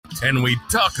and we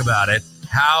talk about it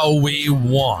how we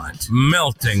want,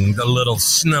 melting the little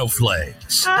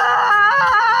snowflakes.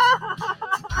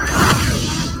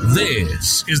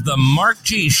 This is the Mark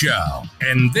G Show,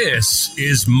 and this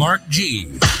is Mark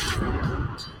G.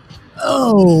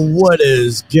 Oh, what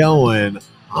is going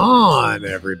on,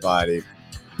 everybody?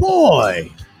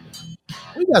 Boy,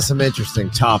 we got some interesting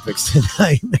topics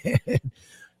tonight, man.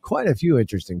 Quite a few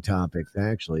interesting topics,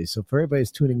 actually. So for everybody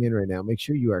who's tuning in right now, make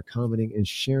sure you are commenting and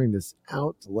sharing this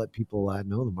out to let people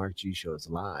know the Mark G Show is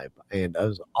live. And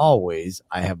as always,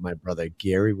 I have my brother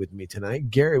Gary with me tonight.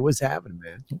 Gary, what's happening,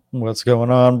 man? What's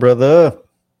going on, brother?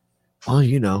 Oh,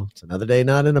 you know, it's another day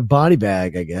not in a body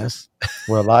bag, I guess.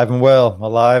 We're alive and well.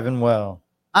 Alive and well.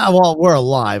 Well, we're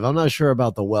alive. I'm not sure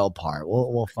about the well part.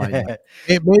 We'll find out.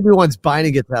 Maybe once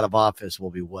Biden gets out of office, we'll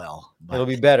be well. It'll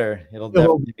be better. It'll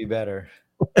definitely be better.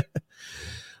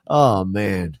 Oh,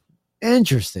 man.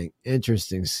 Interesting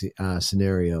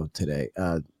scenario today,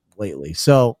 lately.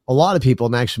 So a lot of people,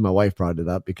 and actually my wife brought it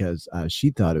up because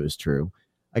she thought it was true.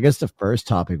 I guess the first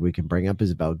topic we can bring up is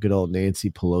about good old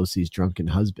Nancy Pelosi's drunken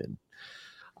husband.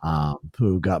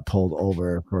 Who got pulled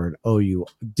over for an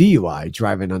DUI,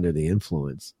 driving under the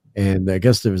influence. And I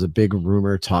guess there was a big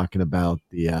rumor talking about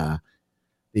the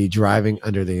driving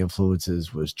under the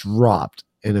influences was dropped.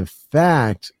 And in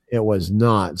fact, it was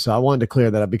not. So I wanted to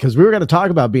clear that up because we were going to talk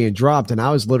about being dropped, and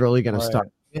I was literally going to start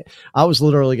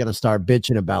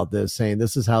bitching about this, saying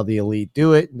this is how the elite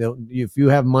do it. If you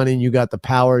have money and you got the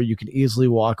power, you can easily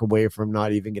walk away from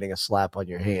not even getting a slap on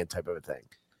your hand type of a thing.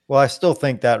 Well, I still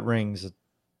think that rings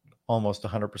almost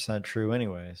 100% true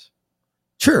anyways.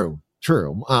 True.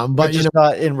 But just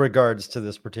not in regards to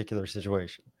this particular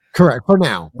situation. Correct. For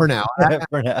now. For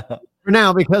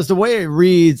now, because the way it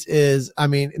reads is, I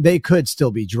mean, they could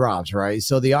still be dropped, right?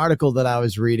 So the article that I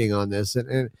was reading on this,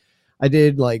 and I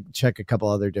did check a couple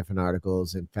other different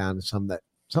articles and found some that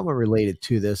somewhat related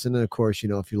to this. And then of course,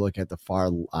 if you look at the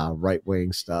far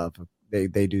right-wing stuff,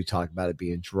 they do talk about it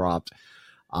being dropped.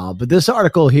 But this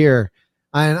article here,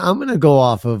 and I'm going to go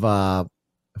off of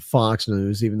Fox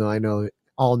News, even though I know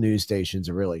all news stations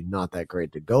are really not that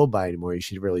great to go by anymore. You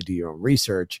should really do your own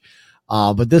research.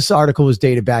 But this article was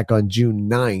dated back on June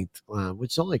 9th,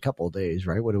 which is only a couple of days,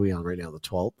 right? What are we on right now? The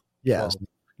 12th? Yes.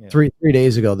 Yeah. Three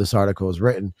days ago, this article was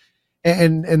written.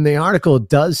 And the article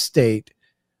does state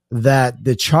that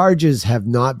the charges have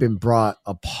not been brought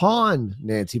upon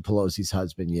Nancy Pelosi's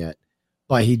husband yet,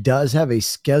 but he does have a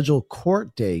scheduled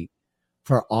court date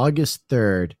for August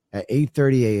 3rd at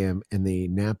 8:30 a.m. in the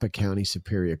Napa County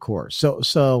Superior Court.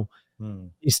 So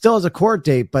he still has a court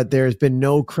date, but there's been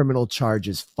no criminal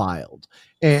charges filed.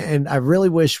 And I really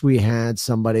wish we had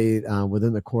somebody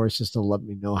within the court system to let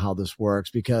me know how this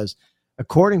works, because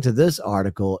according to this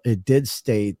article, it did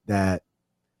state that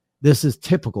this is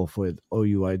typical for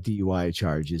DUI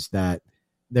charges, that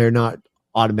they're not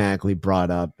automatically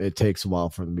brought up. It takes a while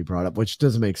for them to be brought up, which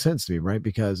doesn't make sense to me, right?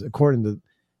 Because according to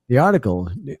the article,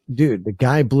 dude, the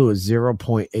guy blew a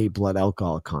 0.8 blood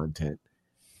alcohol content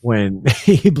when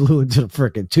he blew into the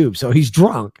freaking tube. So he's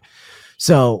drunk.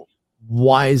 So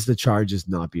why is the charges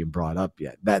not being brought up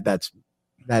yet? That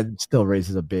still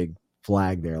raises a big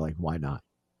flag there. Like, why not?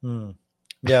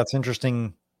 Yeah, it's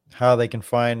interesting how they can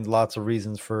find lots of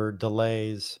reasons for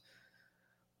delays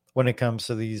when it comes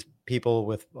to these people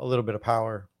with a little bit of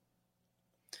power.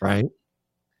 Right.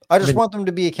 I just want them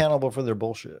to be accountable for their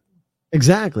bullshit.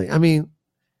 Exactly. I mean,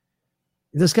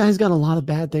 this guy's got a lot of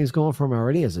bad things going for him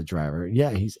already as a driver. Yeah,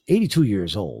 he's 82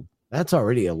 years old. That's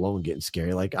already alone getting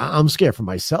scary. Like, I'm scared for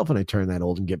myself when I turn that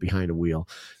old and get behind a wheel.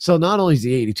 So not only is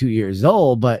he 82 years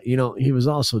old, but, he was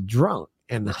also drunk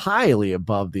and highly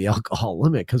above the alcohol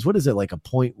limit. Because what is it, like a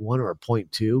 0.1 or a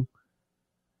 0.2?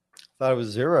 I thought it was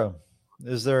 0.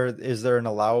 Is there an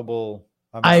allowable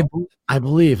amount? I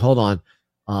believe. Hold on.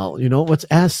 Let's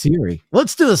ask Siri.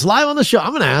 Let's do this live on the show. I'm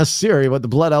going to ask Siri what the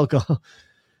blood alcohol.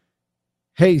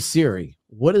 Hey, Siri,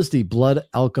 what is the blood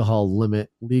alcohol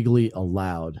limit legally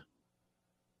allowed?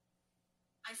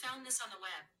 I found this on the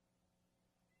web.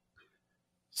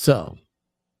 So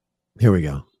here we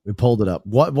go. We pulled it up.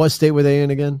 What state were they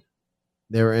in again?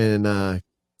 They were in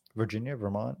Virginia,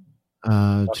 Vermont,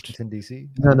 Washington, D.C.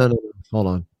 No. Hold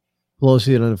on.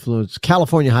 Pelosi and influence.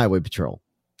 California Highway Patrol.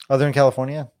 Oh, they're in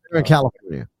California? They're in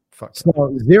California. Fuck.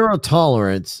 So zero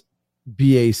tolerance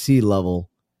BAC level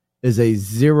is a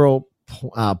 0.02.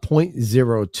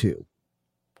 0.02.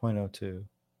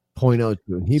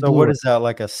 0.02. So what is that,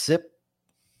 like a sip?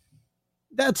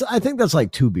 I think that's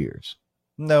like 2 beers.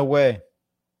 No way.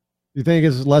 You think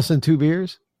it's less than 2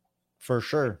 beers? For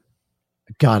sure.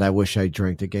 God, I wish I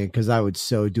drank again, because I would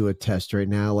so do a test right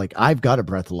now. Like, I've got a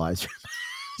breathalyzer.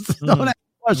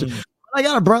 Mm. I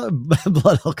got a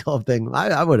blood alcohol thing.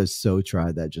 I would have so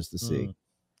tried that just to see.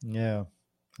 Yeah.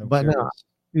 I'm But no, curious.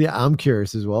 yeah, I'm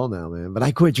curious as well now, man. But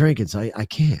I quit drinking, so I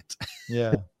can't.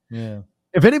 Yeah. Yeah.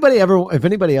 If anybody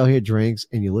out here drinks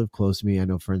and you live close to me, I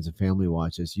know friends and family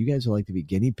watch this. You guys would like to be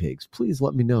guinea pigs, please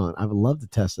let me know. I would love to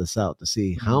test this out to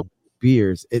see how many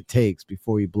beers it takes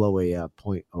before you blow a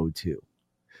 0.02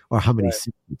 or how many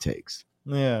sips it takes.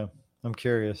 Yeah. I'm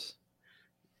curious.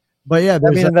 But yeah,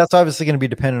 I mean, that's obviously going to be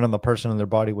dependent on the person and their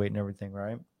body weight and everything,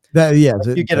 right?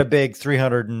 If you get a big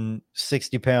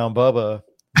 360-pound Bubba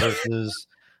versus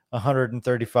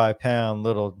 135-pound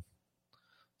little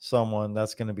someone,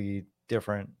 that's going to be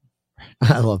different.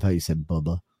 I love how you said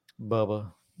Bubba.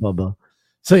 Bubba.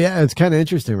 So yeah, it's kind of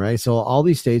interesting, right? So all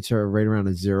these states are right around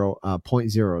a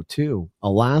 0.02.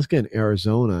 Alaska and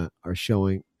Arizona are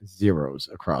showing zeros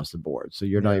across the board. So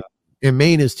you're not, and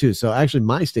Maine is too. So actually,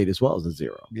 my state as well is a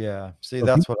 0. Yeah. See,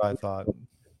 that's what I thought.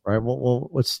 Right. Well,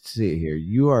 let's see here.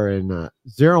 You are in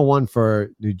 0-1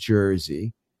 for New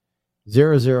Jersey,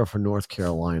 0-0 for North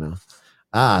Carolina.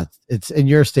 It's in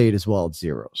your state as well. It's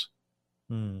zeros.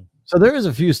 So there is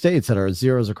a few states that are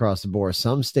zeros across the board.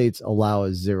 Some states allow a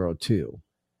 0.2.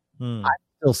 I'm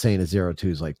still saying a 0.2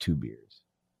 is like 2 beers.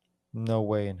 No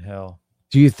way in hell.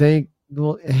 Do you think?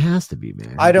 Well, it has to be,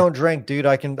 man. I don't drink, dude.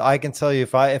 I can tell you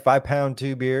if I pound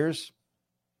 2 beers,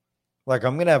 like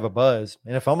I'm gonna have a buzz,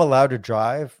 and if I'm allowed to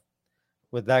drive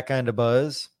with that kind of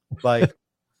buzz, like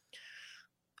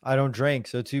I don't drink,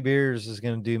 so 2 beers is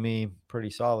gonna do me pretty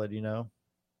solid, you know?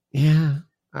 Yeah.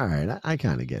 All right. I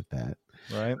kind of get that.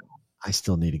 Right. I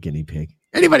still need a guinea pig.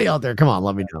 Anybody out there? Come on,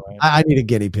 let me know. Right. I need a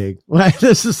guinea pig.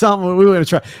 This is something we want to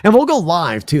try, and we'll go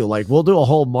live too. Like we'll do a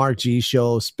whole Mark G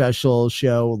show, special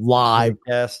show live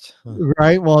guest,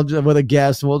 right? Well, with a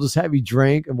guest, and we'll just have you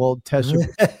drink, and we'll test you.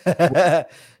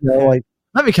 Like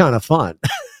that'd be kind of fun.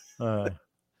 But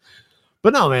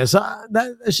no, man. So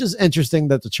it's just interesting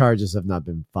that the charges have not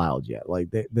been filed yet. Like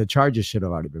the charges should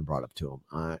have already been brought up to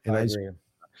them.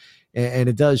 And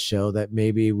it does show that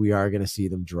maybe we are going to see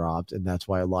them dropped. And that's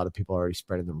why a lot of people are already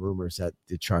spreading the rumors that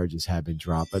the charges have been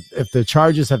dropped. But if the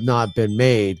charges have not been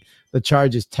made, the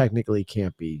charges technically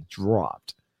can't be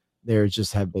dropped. There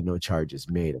just have been no charges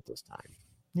made at this time.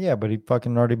 Yeah, but he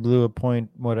fucking already blew a point,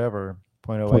 whatever,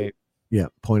 0.08. Yeah,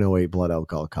 0.08 blood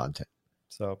alcohol content.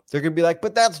 So they're going to be like,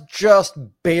 but that's just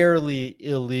barely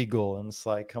illegal. And it's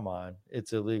like, come on,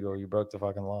 it's illegal. You broke the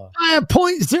fucking law.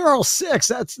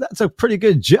 0.06. That's a pretty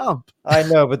good jump. I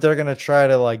know, but they're going to try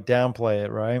to like downplay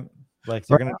it, right? Like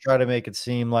they're going to try to make it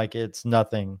seem like it's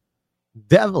nothing.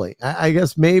 Definitely. I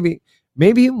guess maybe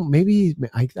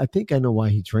I think I know why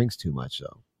he drinks too much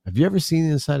though. Have you ever seen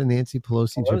the inside of Nancy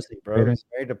Pelosi? Bro, he's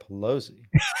married to Pelosi.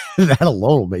 That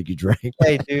alone will make you drink.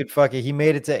 Hey, dude, fuck it. He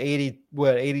made it to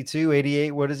 82,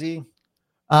 88? What is he?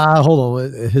 Hold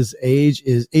on. His age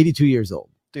is 82 years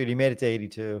old. Dude, he made it to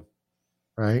 82.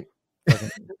 Right?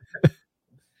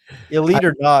 Elite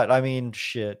or not, I mean,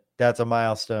 shit. That's a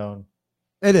milestone.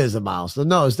 It is a milestone.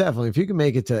 No, it's definitely. If you can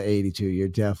make it to 82, you're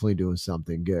definitely doing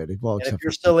something good. Well, and if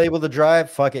you're still able to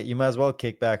drive, fuck it. You might as well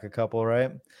kick back a couple,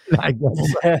 right? I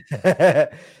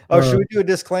guess. Should we do a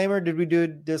disclaimer? Did we do a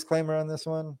disclaimer on this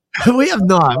one? We have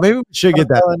not. Maybe we should get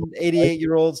that.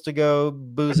 88-year-olds to go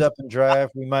booze up and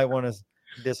drive. We might want to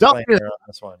disclaimer on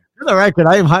this one. For the record,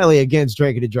 I am highly against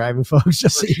drinking and driving, folks.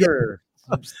 Just for sure.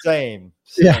 Same.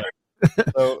 Yeah.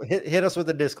 So hit us with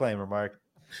a disclaimer, Mark.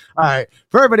 All right.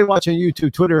 For everybody watching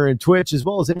YouTube, Twitter, and Twitch, as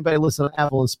well as anybody listening on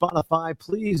Apple and Spotify,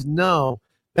 please know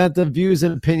that the views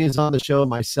and opinions on the show,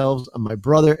 myself and my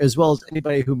brother, as well as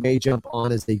anybody who may jump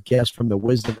on as a guest from the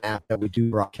Wisdom app that we do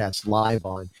broadcast live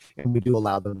on, and we do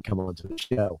allow them to come on to the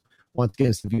show. Once again,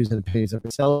 it's the views and opinions of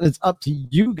myself. It's up to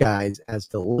you guys as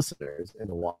the listeners and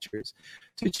the watchers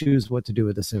to choose what to do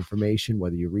with this information,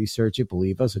 whether you research it,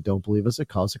 believe us, or don't believe us, or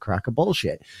call us a crack of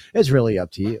bullshit. It's really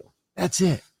up to you. That's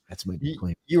it. That's my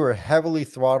disclaimer. You were heavily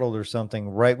throttled or something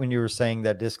right when you were saying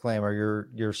that disclaimer.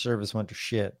 Your service went to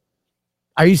shit.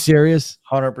 Are you serious?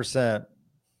 100%.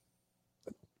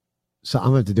 So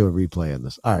I'm going to have to do a replay on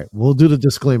this. All right, we'll do the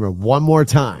disclaimer one more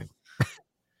time.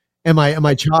 Am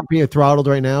I choppy or throttled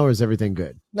right now, or is everything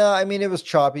good? No, I mean, it was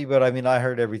choppy, but I mean, I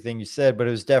heard everything you said, but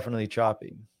it was definitely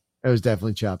choppy. It was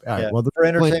definitely choppy. All right, well, for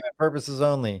entertainment purposes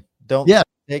only. Don't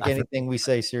take anything we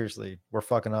say seriously. We're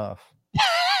fucking off.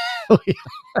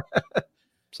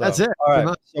 So, that's it. All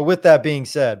right. So with that being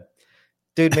said,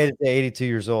 dude made it to 82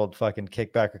 years old. Fucking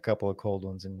kick back a couple of cold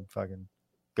ones and fucking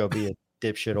go be a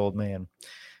dipshit old man.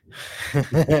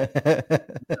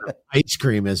 Ice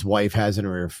cream his wife has in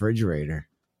her refrigerator.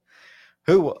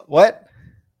 Who? What?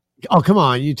 Oh, come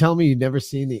on. You tell me you've never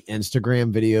seen the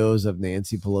Instagram videos of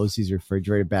Nancy Pelosi's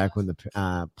refrigerator back when the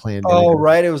pandemic. Oh,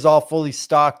 right. It was all fully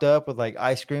stocked up with like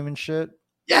ice cream and shit.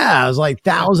 Yeah, it was like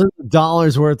thousands of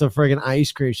dollars worth of friggin'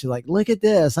 ice cream. She's like, look at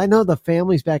this. I know the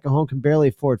families back at home can barely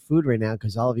afford food right now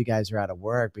because all of you guys are out of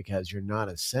work because you're not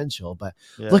essential. But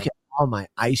look at all my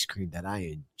ice cream that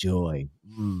I enjoy.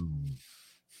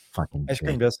 Fucking ice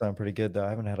cream does sound pretty good, though. I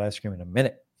haven't had ice cream in a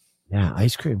minute. Yeah,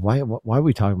 ice cream. Why are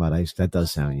we talking about ice? That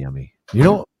does sound yummy. You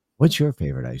know, what's your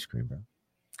favorite ice cream, bro?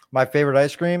 My favorite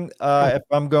ice cream? If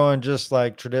I'm going just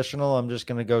like traditional, I'm just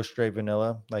going to go straight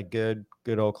vanilla, like good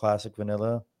old classic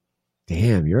vanilla.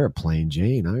 Damn, you're a plain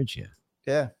Jane, aren't you?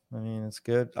 Yeah, I mean, it's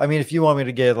good. I mean, if you want me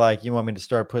to get like, you want me to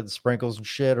start putting sprinkles and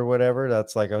shit or whatever,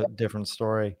 that's like a different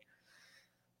story.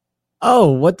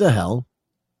 Oh, what the hell?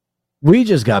 We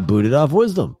just got booted off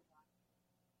Wisdom.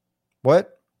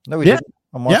 What? No, we didn't.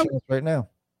 I'm watching this right now.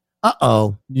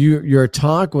 Uh-oh. Your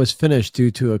talk was finished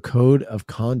due to a code of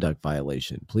conduct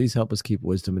violation. Please help us keep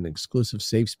Wisdom an exclusive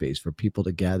safe space for people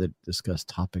to gather to discuss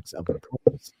topics of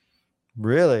importance.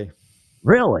 Really?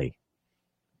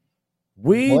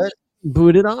 We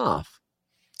booted off.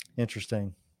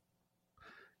 Interesting.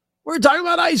 We're talking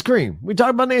about ice cream. We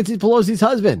talked about Nancy Pelosi's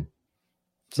husband.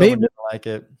 Someone didn't like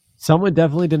it. Someone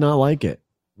definitely did not like it.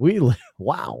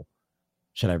 Wow.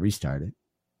 Should I restart it?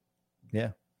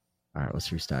 Yeah. All right,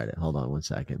 let's restart it. Hold on 1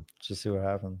 second. Just see what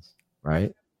happens.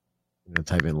 Right? I'm going to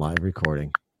type in live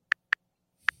recording.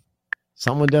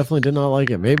 Someone definitely did not like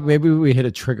it. Maybe we hit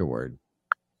a trigger word.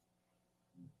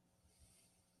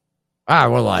 All right,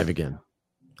 we're live again.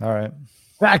 All right.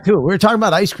 Back to it. We were talking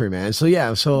about ice cream, man. So,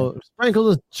 yeah. So,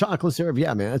 sprinkles of chocolate syrup.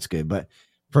 Yeah, man, that's good. But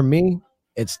for me,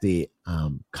 it's the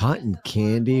cotton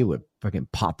candy with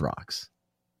freaking Pop Rocks.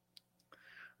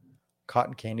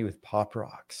 Cotton candy with Pop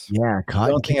Rocks. Yeah, I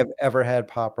don't think I've ever had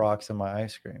Pop Rocks in my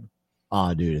ice cream.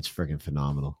 Oh, dude, it's freaking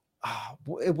phenomenal.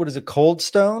 What is it? Cold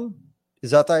Stone?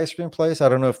 Is that the ice cream place? I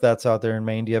don't know if that's out there in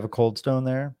Maine. Do you have a Cold Stone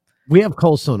there? We have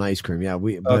Cold Stone ice cream. Yeah,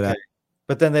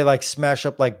 but then they like smash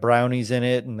up like brownies in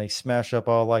it, and they smash up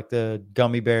all like the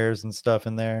gummy bears and stuff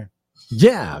in there.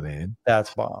 Yeah, man,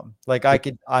 that's bomb. Like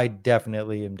I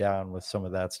definitely am down with some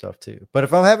of that stuff too. But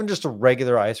if I'm having just a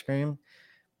regular ice cream,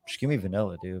 just give me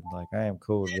vanilla, dude. Like I am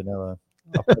cool with vanilla.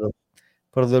 I'll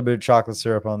put a little bit of chocolate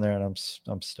syrup on there, and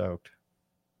I'm stoked.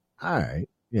 All right,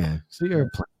 yeah. So you're a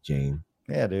plain Jane.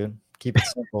 Yeah, dude. Keep it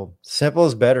simple. Simple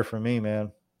is better for me,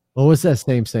 man. Well, what's that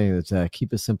same saying? That's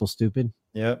keep it simple, stupid.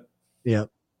 Yep.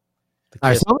 All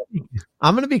right, so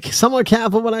I'm going to be somewhat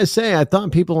careful when I say. I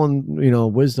thought people on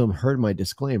Wisdom heard my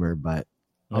disclaimer, but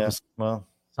well,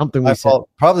 something we said.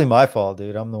 Probably my fault,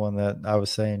 dude. I'm the one that I was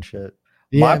saying shit.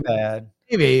 Yeah, my bad.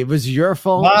 Maybe it was your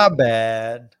fault. My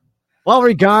bad. Well,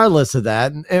 regardless of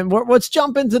that, and let's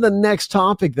jump into the next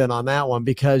topic then on that one,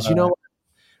 because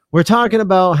we're talking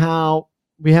about how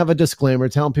we have a disclaimer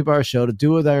telling people our show to do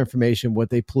with our information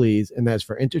what they please, and that's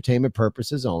for entertainment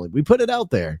purposes only. We put it out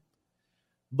there.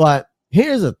 But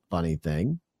here's a funny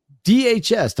thing.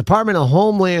 DHS, Department of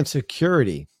Homeland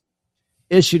Security,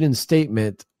 issued an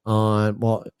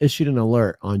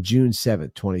alert on June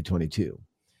 7th, 2022.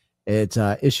 It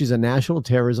issues a National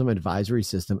Terrorism Advisory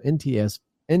System,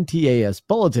 NTAS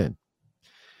bulletin.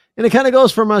 And it kind of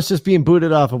goes from us just being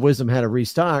booted off of Wisdom How to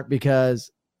Restart,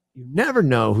 because you never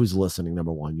know who's listening,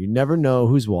 number one. You never know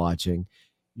who's watching.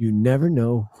 You never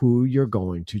know who you're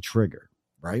going to trigger,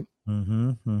 right?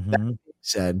 That being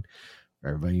said, for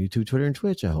everybody on YouTube, Twitter, and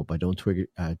Twitch, I hope I don't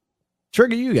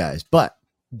trigger you guys. But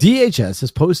DHS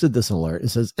has posted this alert. It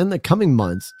says, in the coming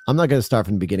months, I'm not going to start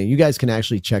from the beginning. You guys can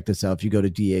actually check this out if you go to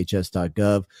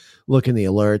dhs.gov, look in the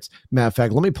alerts. Matter of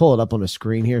fact, let me pull it up on the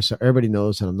screen here so everybody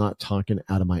knows that I'm not talking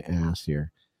out of my ass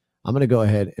here. I'm going to go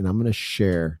ahead and I'm going to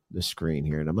share the screen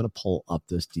here, and I'm going to pull up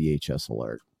this DHS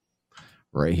alert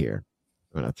right here.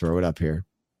 I'm going to throw it up here.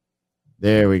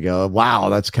 There we go. Wow,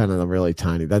 that's kind of really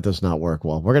tiny. That does not work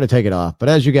well. We're going to take it off. But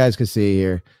as you guys can see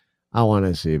here, I want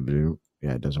to see.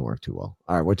 Yeah, it doesn't work too well.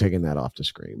 All right, we're taking that off the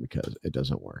screen because it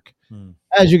doesn't work.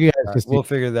 As you guys can see, we'll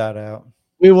figure that out.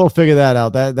 We will figure that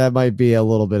out. That might be a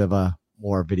little bit of a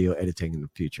more video editing in the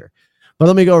future. But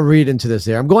let me go read into this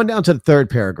there. I'm going down to the third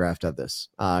paragraph of this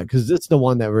because it's the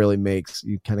one that really makes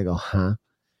you kind of go, huh?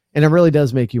 And it really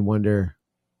does make you wonder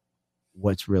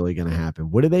what's really going to happen.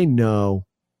 What do they know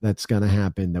that's going to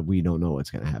happen that we don't know what's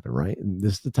going to happen, right? And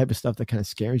this is the type of stuff that kind of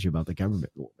scares you about the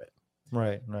government a little bit.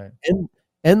 Right.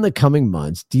 In the coming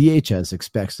months, DHS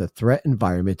expects the threat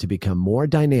environment to become more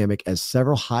dynamic as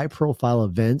several high-profile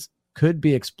events could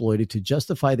be exploited to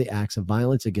justify the acts of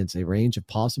violence against a range of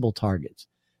possible targets.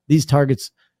 These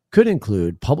targets could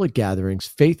include public gatherings,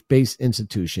 faith-based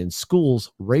institutions,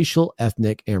 schools, racial,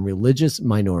 ethnic, and religious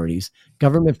minorities,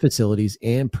 government facilities,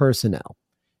 and personnel,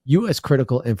 U.S.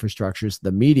 critical infrastructures,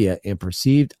 the media, and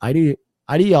perceived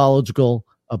ideological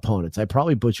opponents. I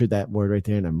probably butchered that word right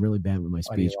there, and I'm really bad with my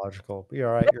speech. Ideological. You're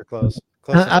all right. You're close.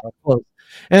 Close. Close.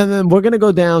 And then we're going to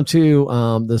go down to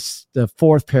the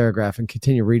fourth paragraph and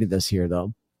continue reading this here,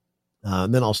 though.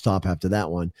 And then I'll stop after that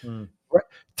one.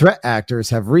 Threat actors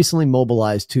have recently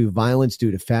mobilized to violence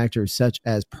due to factors such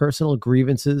as personal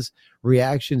grievances,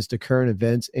 reactions to current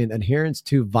events, and adherence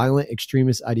to violent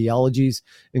extremist ideologies,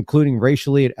 including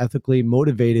racially and ethically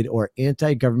motivated or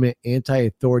anti-government,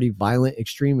 anti-authority violent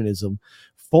extremism,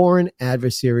 foreign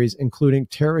adversaries, including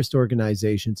terrorist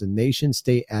organizations and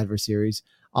nation-state adversaries,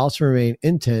 also remain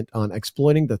intent on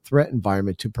exploiting the threat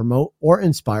environment to promote or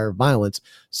inspire violence,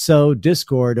 sow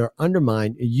discord, or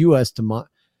undermine U.S.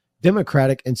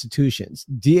 democratic institutions.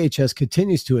 DHS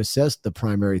continues to assess the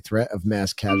primary threat of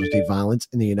mass casualty violence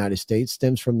in the United States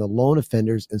stems from the lone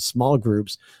offenders and small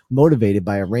groups motivated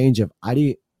by a range of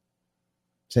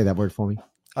say that word for me.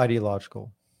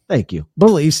 Ideological. Thank you.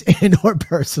 Beliefs and or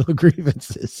personal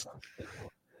grievances.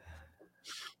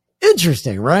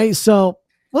 Interesting, right? So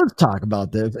let's talk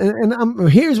about this. And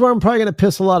here's where I'm probably going to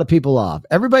piss a lot of people off.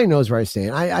 Everybody knows where I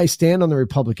stand. I stand on the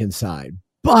Republican side,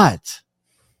 but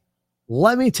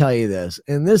let me tell you this,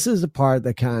 and this is the part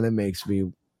that kind of makes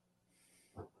me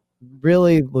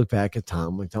really look back at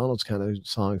Tom McDonald's kind of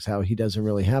songs, how he doesn't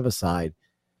really have a side.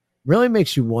 Really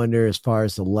makes you wonder, as far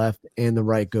as the left and the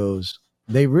right goes,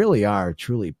 they really are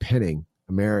truly pinning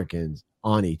Americans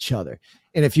on each other.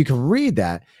 And if you can read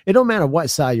that, it don't matter what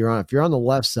side you're on. If you're on the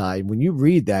left side, when you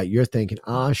read that, you're thinking,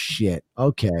 oh, shit,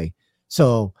 okay.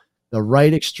 So the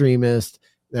right extremists,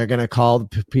 they're going to call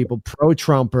the people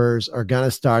pro-Trumpers, are going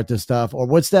to start this stuff. Or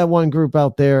what's that one group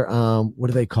out there? What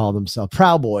do they call themselves?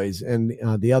 Proud Boys. And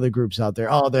the other groups out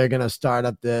there, oh, they're going to start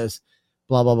up this,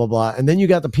 blah, blah, blah, blah. And then you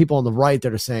got the people on the right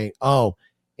that are saying, oh,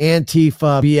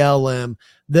 Antifa, BLM,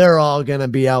 they're all going to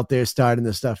be out there starting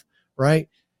this stuff, right?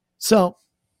 So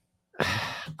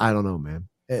I don't know, man.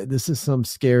 This is some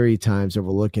scary times that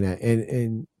we're looking at.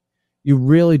 And you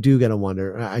really do got to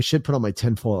wonder. I should put on my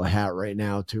tinfoil hat right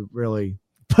now to really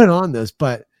put on this,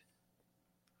 but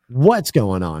what's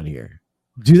going on here?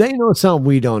 Do they know something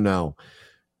we don't know?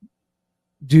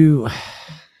 It's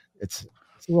a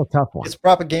little tough one. It's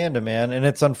propaganda, man. And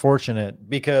it's unfortunate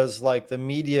because like the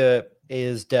media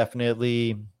is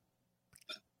definitely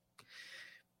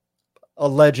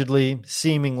allegedly,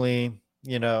 seemingly,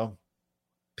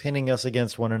 pinning us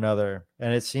against one another.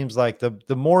 And it seems like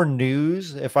the more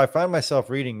news, if I find myself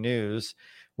reading news,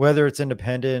 whether it's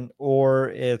independent or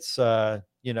it's,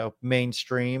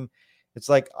 mainstream, it's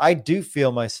like, I do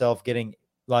feel myself getting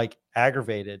like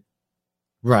aggravated.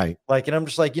 Right. Like, and I'm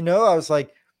just like, I was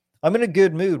like, I'm in a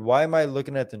good mood. Why am I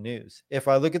looking at the news? If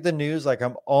I look at the news, like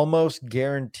I'm almost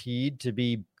guaranteed to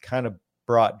be kind of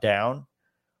brought down.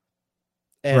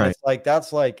 And right. It's like,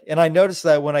 that's like, and I noticed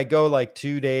that when I go like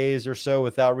 2 days or so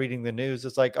without reading the news,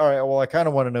 it's like, all right, well, I kind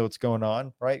of want to know what's going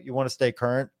on, right? You want to stay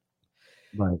current.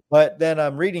 Right. But then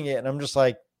I'm reading it and I'm just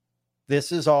like,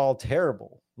 this is all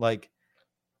terrible. Like,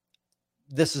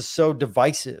 this is so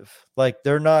divisive. Like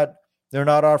they're not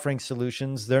offering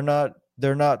solutions. They're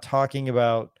not talking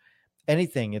about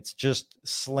anything. It's just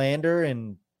slander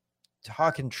and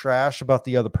talking trash about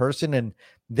the other person and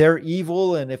they're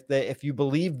evil. And if you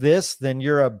believe this, then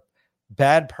you're a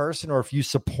bad person. Or if you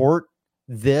support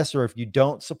this, or if you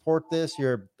don't support this,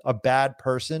 you're a bad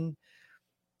person.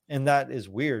 And that is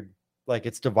weird. Like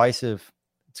it's divisive.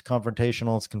 It's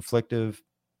confrontational. It's conflictive.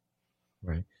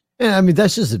 Right. And I mean,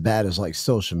 that's just as bad as like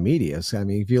social media. So, I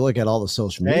mean, if you look at all the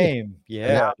social media,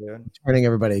 yeah, dude. Turning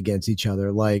everybody against each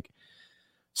other. Like,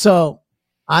 so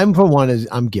I'm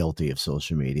guilty of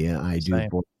social media.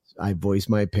 I voice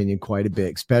my opinion quite a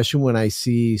bit, especially when I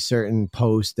see certain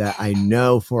posts that I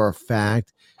know for a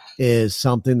fact is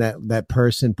something that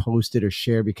person posted or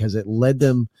shared because it led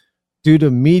them due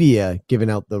to media giving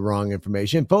out the wrong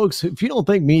information. Folks, if you don't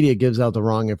think media gives out the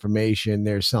wrong information,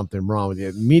 there's something wrong with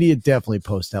it. Media definitely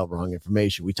posts out wrong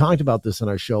information. We talked about this on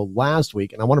our show last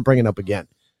week, and I want to bring it up again.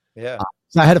 Yeah.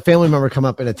 So I had a family member come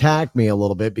up and attack me a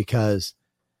little bit because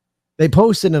they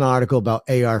posted an article about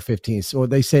AR-15s. So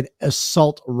they said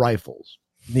assault rifles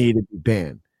need to be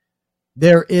banned.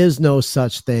 There is no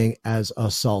such thing as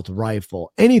assault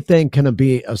rifle. Anything can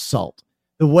be assault.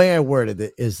 The way I worded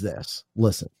it is this.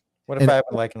 Listen. What if I have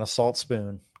like an assault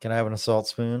spoon? Can I have an assault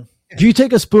spoon? If you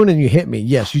take a spoon and you hit me,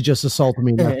 yes, you just assaulted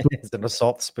me. It's an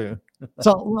assault spoon.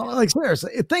 So, like,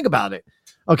 seriously, think about it.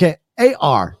 Okay,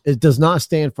 AR, it does not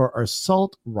stand for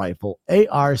assault rifle.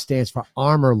 AR stands for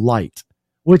Armor Light,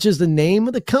 which is the name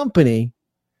of the company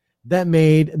that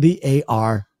made the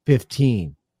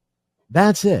AR-15.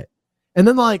 That's it. And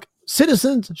then like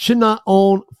citizens should not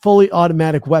own fully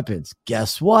automatic weapons.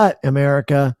 Guess what,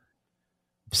 America?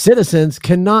 Citizens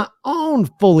cannot own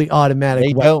fully automatic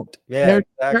They weapons. don't. Yeah, They're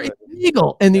exactly.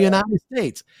 illegal in the United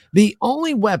States. The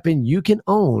only weapon you can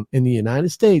own in the United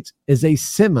States is a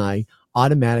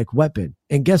semi-automatic weapon.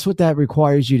 And guess what that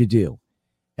requires you to do?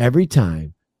 Every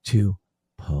time to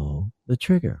pull the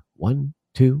trigger. 1,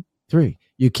 2, 3.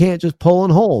 You can't just pull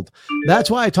and hold.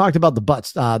 That's why I talked about the bump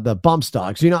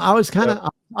stocks.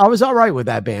 I was all right with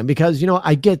that ban because,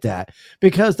 I get that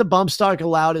because the bump stock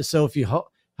allowed it. So if you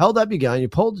held up your gun, you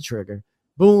pulled the trigger,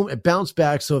 boom, it bounced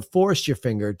back. So it forced your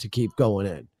finger to keep going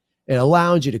in. It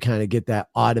allowed you to kind of get that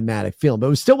automatic feeling, but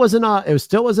it still wasn't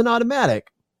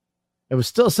automatic. It was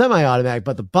still semi-automatic,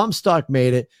 but the bump stock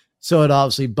made it. So it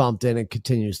obviously bumped in and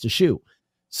continues to shoot.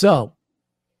 So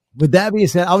with that being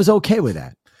said, I was okay with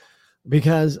that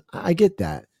because I get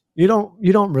that. You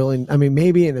don't really, I mean,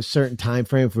 maybe in a certain time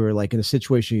frame, if we were like in a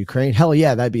situation in Ukraine, hell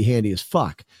yeah, that'd be handy as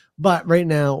fuck. But right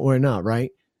now we're not,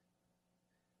 right?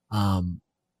 Not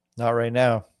right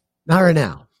now. Not right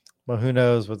now. Well, who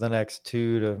knows what the next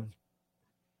 2 to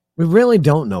We really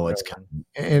don't know what's coming,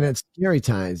 and it's scary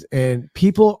times, and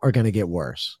people are going to get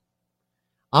worse.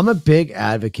 I'm a big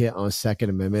advocate on Second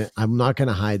Amendment. I'm not going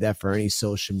to hide that for any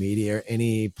social media or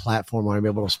any platform where I'm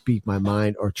able to speak my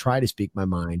mind or try to speak my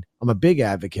mind. I'm a big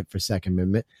advocate for Second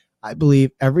Amendment. I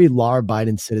believe every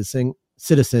law-abiding citizen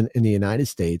in the United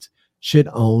States should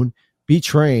own, be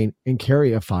trained, and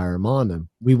carry a firearm on them.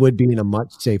 We would be in a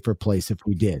much safer place if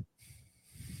we did.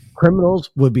 Criminals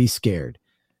would be scared.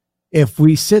 If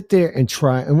we sit there and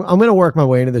try, and I'm going to work my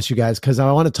way into this, you guys, because I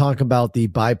want to talk about the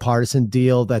bipartisan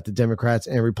deal that the Democrats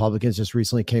and Republicans just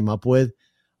recently came up with.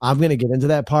 I'm going to get into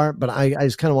that part, but I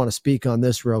just kind of want to speak on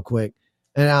this real quick.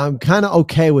 And I'm kind of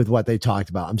okay with what they talked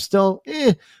about. I'm still,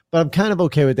 but I'm kind of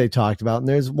okay with what they talked about. And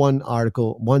there's one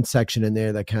article, one section in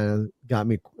there that kind of got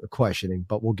me questioning,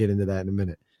 but we'll get into that in a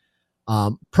minute.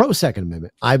 Pro Second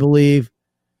Amendment. I believe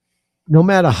no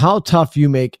matter how tough you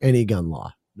make any gun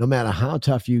law, no matter how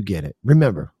tough you get it,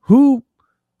 remember who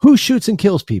shoots and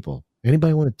kills people?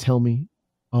 Anybody want to tell me?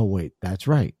 Oh, wait, that's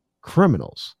right.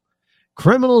 Criminals.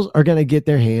 Criminals are going to get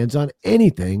their hands on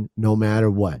anything, no matter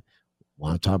what.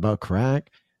 Want to talk about crack?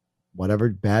 Whatever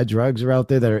bad drugs are out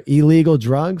there that are illegal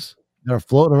drugs that are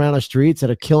floating around the streets that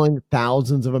are killing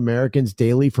thousands of Americans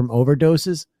daily from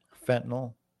overdoses.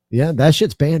 fentanyl. Yeah, that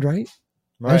shit's banned, right?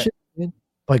 Right. That shit's banned.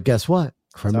 But guess what?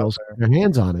 Criminals get their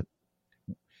hands on it.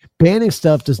 Banning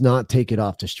stuff does not take it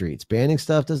off the streets. Banning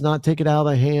stuff does not take it out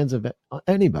of the hands of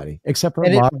anybody, except for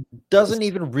And a it lot. doesn't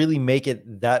even really make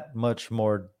it that much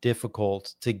more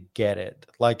difficult to get it.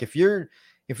 Like if you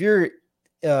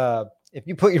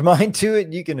put your mind to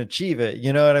it, you can achieve it.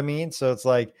 You know what I mean? So it's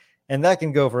like, and that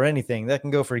can go for anything. That can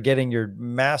go for getting your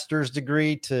master's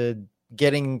degree to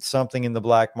getting something in the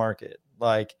black market.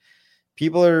 Like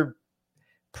people are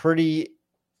pretty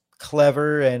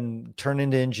clever and turn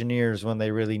into engineers when they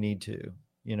really need to.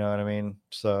 You know what I mean?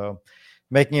 So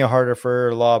making it harder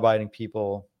for law-abiding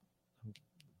people,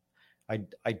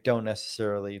 I don't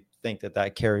necessarily think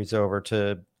that carries over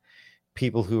to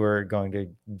people who are going to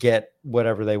get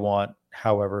whatever they want,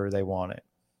 however they want it.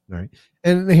 Right.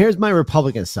 And here's my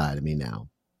Republican side of me now.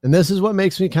 And this is what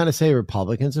makes me kind of say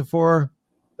Republicans are for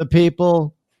the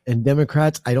people and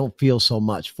Democrats I don't feel so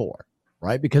much for,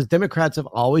 right? Because Democrats have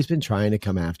always been trying to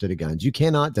come after the guns. You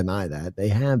cannot deny that. They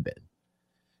have been.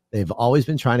 They've always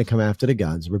been trying to come after the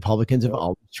guns. Republicans have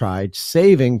always tried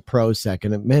saving pro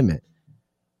Second Amendment.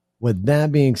 With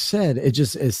that being said, it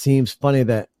seems funny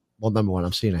that, well, number one,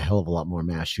 I'm seeing a hell of a lot more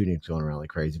mass shootings going around like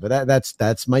crazy, but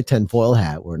that's my tinfoil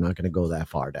hat. We're not going to go that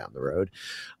far down the road.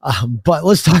 But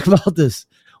let's talk about this.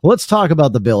 Let's talk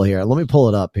about the bill here. Let me pull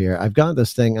it up here. I've got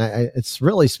this thing. It's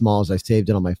really small as I saved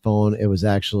it on my phone. It was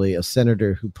actually a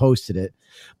senator who posted it,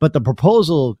 but the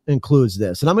proposal includes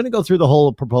this. And I'm going to go through the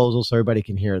whole proposal so everybody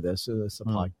can hear this.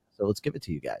 So let's give it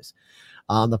to you guys.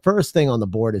 The first thing on the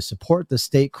board is support the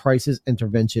state crisis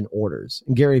intervention orders.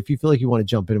 And Gary, if you feel like you want to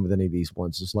jump in with any of these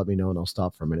ones, just let me know and I'll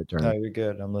stop for a minute. No, you're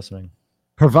good. I'm listening.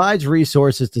 Provides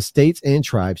resources to states and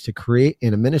tribes to create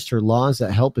and administer laws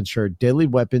that help ensure deadly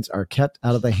weapons are kept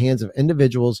out of the hands of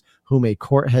individuals whom a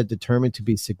court had determined to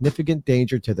be significant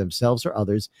danger to themselves or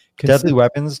others. Deadly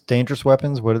weapons, dangerous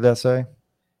weapons. What did that say?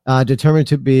 Determined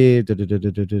to be,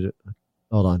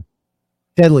 hold on.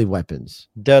 Deadly weapons.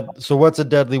 So what's a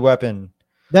deadly weapon?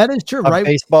 That is true, right? A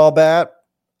baseball bat,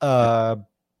 a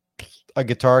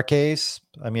guitar case.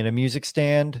 I mean, a music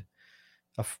stand.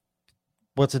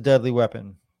 What's a deadly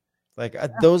weapon? Like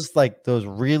those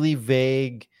really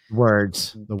vague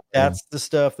Words. That's the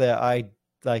stuff that I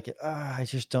like. I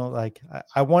just don't like.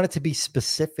 I want it to be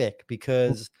specific,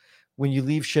 because when you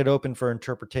leave shit open for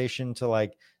interpretation to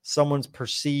like someone's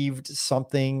perceived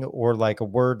something, or like a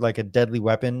word like a deadly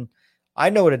weapon, I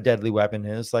know what a deadly weapon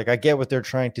is. Like I get what they're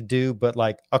trying to do, but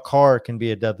like a car can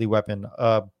be a deadly weapon.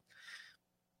 Like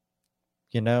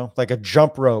a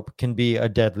jump rope can be a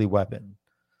deadly weapon.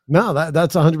 No,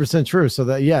 that's 100% true. So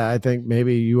that, yeah, I think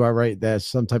maybe you are right. That's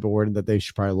some type of wording that they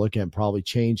should probably look at and probably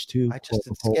change to. It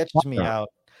sketches me out.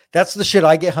 That's the shit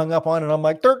I get hung up on, and I'm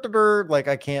like, like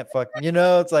I can't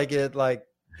it's like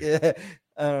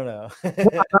I don't know.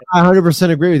 I 100%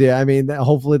 agree with you. I mean,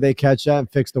 hopefully they catch that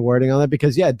and fix the wording on that,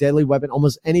 because deadly weapon,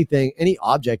 almost anything, any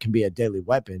object can be a deadly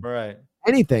weapon. Right.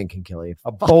 Anything can kill you.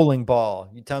 A bowling ball.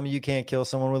 You tell me you can't kill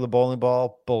someone with a bowling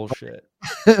ball? Bullshit.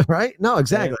 Right? No,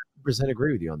 exactly. 100%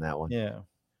 agree with you on that one. Yeah.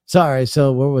 Sorry.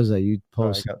 So where was that? You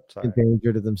post in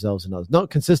danger to themselves and others. No,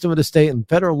 consistent with the state and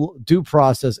federal due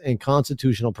process and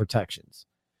constitutional protections.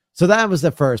 So that was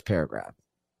the first paragraph.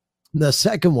 The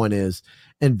second one is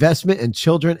investment in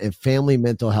children and family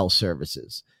mental health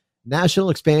services. National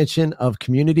expansion of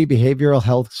community behavioral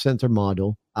health center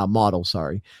model,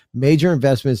 major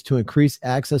investments to increase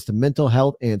access to mental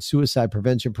health and suicide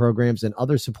prevention programs and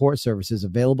other support services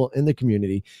available in the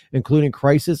community, including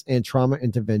crisis and trauma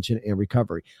intervention and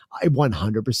recovery. I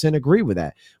 100% agree with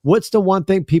that. What's the one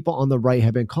thing people on the right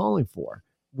have been calling for?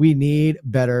 We need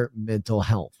better mental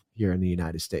health here in the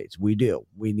United States. We do.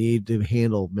 We need to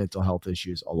handle mental health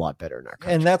issues a lot better in our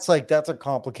country. And that's a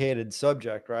complicated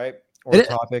subject, right? Or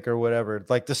topic or whatever.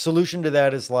 Like the solution to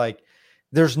that is like,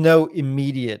 there's no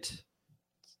immediate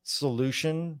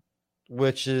solution,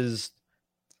 which is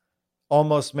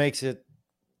almost makes it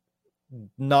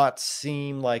not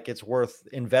seem like it's worth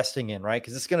investing in, right?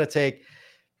 Because it's going to take,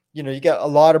 you got a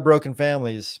lot of broken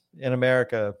families in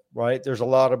America, right? There's a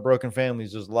lot of broken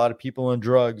families. There's a lot of people on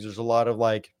drugs. There's a lot of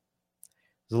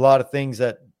things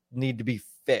that need to be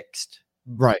fixed.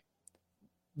 Right.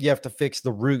 You have to fix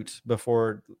the root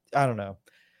before, I don't know.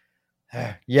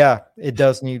 Yeah, it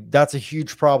does need, that's a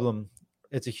huge problem.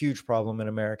 It's a huge problem in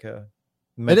America,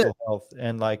 mental health.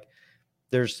 And like,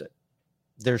 there's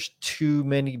too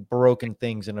many broken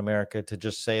things in America to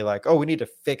just say like, oh, we need to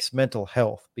fix mental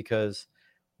health, because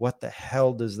what the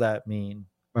hell does that mean?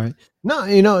 Right.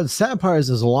 No, the sad part is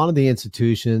there's a lot of the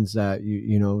institutions that,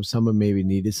 someone maybe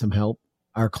needed some help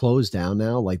are closed down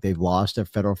now. Like they've lost their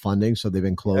federal funding. So they've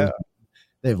been closed. Yeah.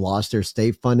 They've lost their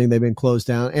state funding. They've been closed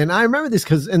down. And I remember this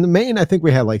because in the Maine, I think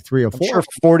we had like 3 or 4. I'm sure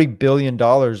 $40 billion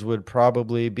would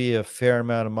probably be a fair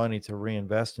amount of money to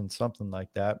reinvest in something like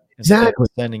that. Exactly.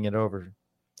 Sending it over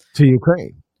to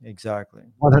Ukraine. Exactly.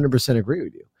 100% agree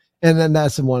with you. And then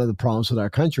that's one of the problems with our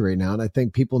country right now. And I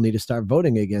think people need to start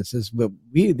voting against this. But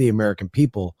we, the American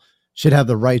people, should have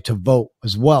the right to vote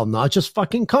as well. Not just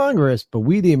fucking Congress, but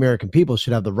we, the American people,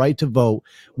 should have the right to vote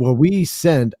where we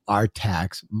send our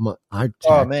tax. Oh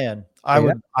man,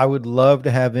 I would love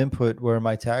to have input where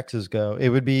my taxes go. It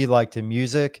would be like to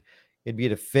music. It'd be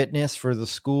to fitness for the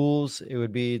schools. It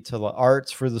would be to the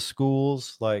arts for the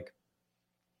schools. Like,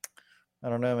 I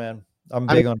don't know, man. I'm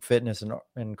big on fitness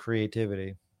and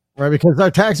creativity. Right, because our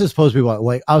taxes supposed to be what?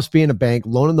 Like us being a bank,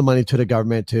 loaning the money to the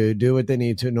government to do what they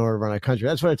need to in order to run our country.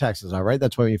 That's what our taxes are, right?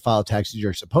 That's why when you file taxes,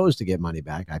 you're supposed to get money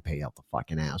back. I pay out the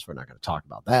fucking ass. We're not going to talk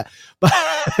about that.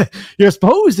 But you're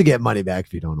supposed to get money back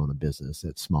if you don't own a business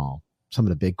that's small. Some of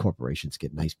the big corporations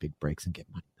get nice big breaks and get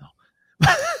money, though.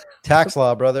 Tax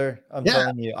law, brother. I'm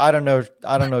telling you. I don't know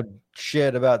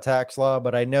shit about tax law,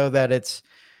 but I know that it's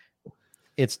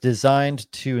designed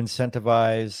to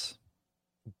incentivize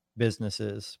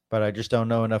businesses, but I just don't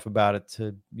know enough about it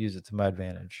to use it to my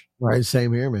advantage. Right.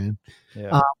 Same here, man.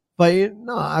 Yeah. But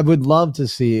I would love to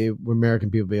see American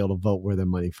people be able to vote where their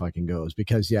money fucking goes,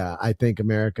 because I think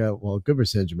America, well, a good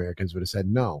percentage of Americans would have said,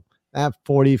 no, that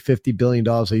 $40-50 billion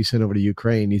that you sent over to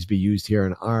Ukraine needs to be used here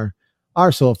in our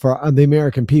arsenal for the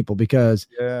American people, because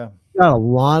we got a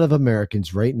lot of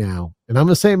Americans right now. And I'm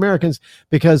going to say Americans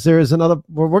because there is another,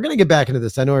 we're going to get back into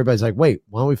this. I know everybody's like, wait,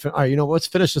 why don't we, all right, let's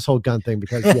finish this whole gun thing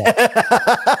because God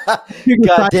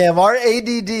damn, our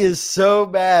ADD is so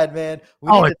bad, man.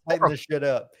 We need to tighten this shit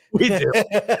up. We do.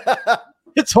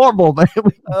 It's horrible, man.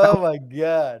 Oh my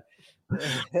God.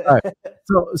 All right.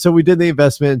 So we did the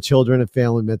investment in children and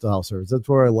family mental health services. That's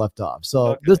where I left off.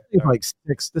 So this thing's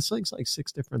like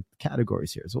six different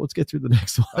categories here. So let's get through the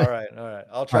next one. All right.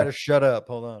 I'll try to shut up.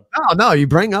 Hold on. No, you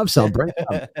bring up some. Bring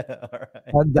up. All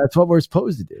right. That's what we're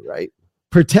supposed to do, right?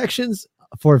 Protections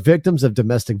for victims of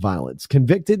domestic violence.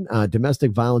 Convicted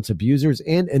domestic violence abusers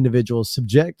and individuals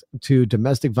subject to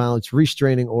domestic violence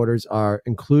restraining orders are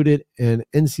included in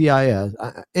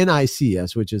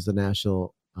NICS, which is the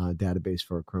National Database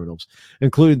for Criminals,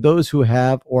 including those who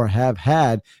have or have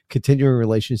had continuing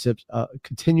relationship of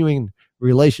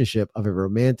a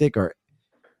romantic or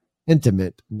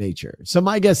intimate nature. So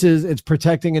my guess is it's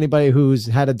protecting anybody who's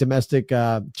had a domestic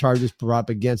charges brought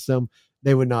against them.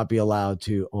 They would not be allowed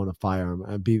to own a firearm.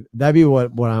 That'd be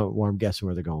what I'm guessing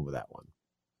where they're going with that one.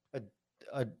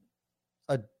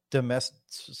 A domestic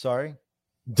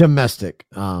domestic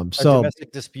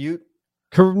dispute.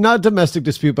 Not domestic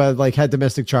dispute, but like had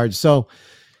domestic charge. So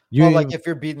like if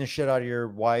you're beating the shit out of your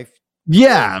wife,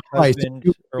 right. Husband,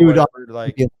 So or whatever,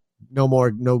 like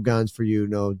no guns for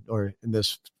you, or in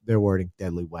this their wording,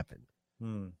 deadly weapon.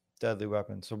 Deadly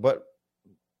weapon. So what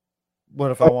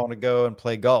if I want to go and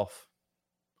play golf?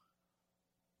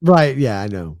 Right. Yeah, I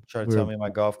know. Try to tell me my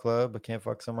golf club. I can't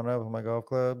fuck someone up with my golf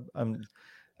club. I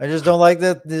just don't like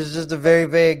that. There's just a very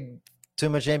vague, too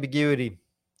much ambiguity.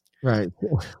 Right.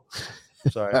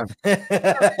 Sorry. Let's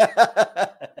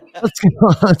go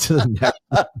on to the next.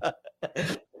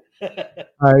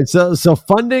 All right. So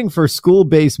funding for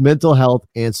school-based mental health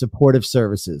and supportive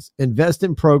services. Invest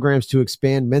in programs to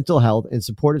expand mental health and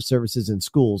supportive services in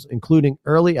schools, including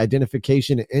early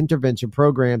identification and intervention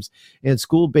programs and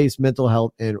school-based mental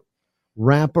health and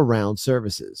wraparound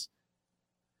services.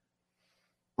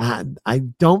 I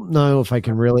don't know if I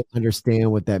can really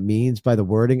understand what that means by the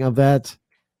wording of that.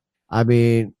 I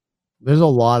mean, there's a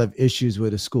lot of issues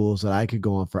with the schools that I could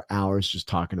go on for hours just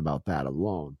talking about that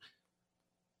alone.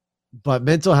 But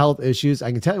mental health issues,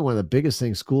 I can tell you one of the biggest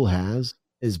things school has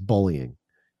is bullying,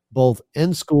 both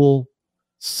in school,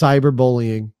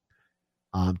 cyberbullying,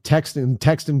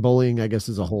 texting bullying, I guess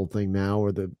is a whole thing now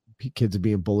where the kids are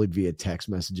being bullied via text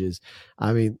messages.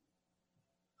 I mean,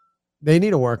 they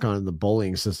need to work on the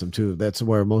bullying system too. That's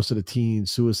where most of the teen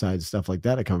suicide stuff like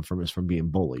that come from, is from being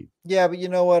bullied. Yeah, but you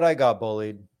know what? I got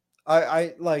bullied.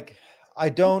 I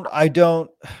don't.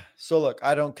 So look,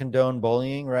 I don't condone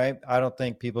bullying, right? I don't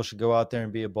think people should go out there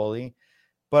and be a bully,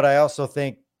 but I also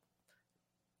think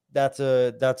that's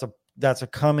a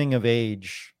coming of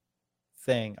age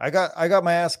thing. I got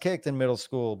my ass kicked in middle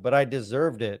school, but I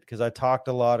deserved it because I talked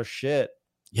a lot of shit.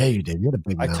 Yeah, you did. You had a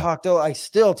big mouth. I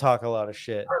still talk a lot of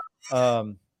shit.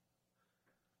 But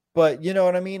you know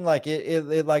what I mean? Like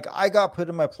it like I got put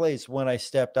in my place when I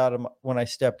stepped out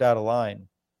of line.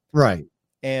 Right.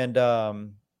 And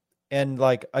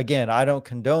like, again, I don't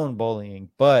condone bullying,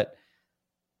 but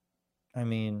I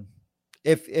mean,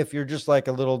 if you're just like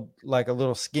a little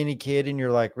skinny kid and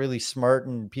you're like really smart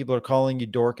and people are calling you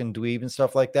dork and dweeb and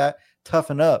stuff like that,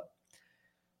 toughen up.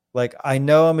 Like, I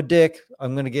know I'm a dick.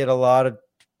 I'm going to get a lot of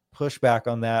pushback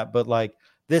on that, but like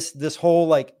this whole,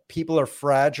 like, people are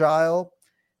fragile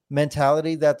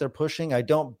mentality that they're pushing, I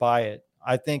don't buy it.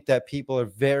 I think that people are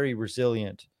very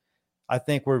resilient. I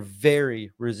think we're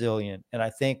very resilient. And I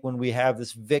think when we have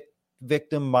this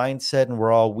victim mindset and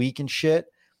we're all weak and shit,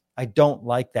 I don't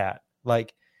like that.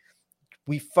 Like,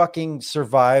 we fucking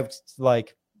survived,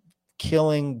 like,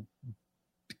 killing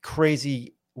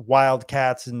crazy wild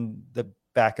cats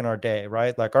back in our day,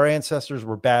 right? Like, our ancestors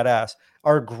were badass.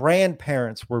 Our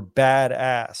grandparents were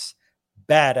badass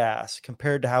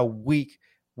compared to how weak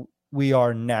we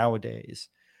are nowadays.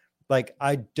 Like,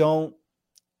 I don't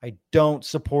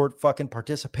support fucking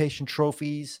participation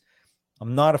trophies.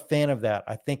 I'm not a fan of that.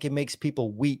 I think it makes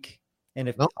people weak.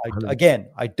 And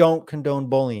I don't condone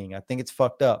bullying. I think it's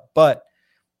fucked up. But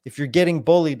if you're getting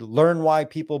bullied, learn why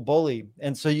people bully.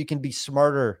 And so you can be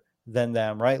smarter than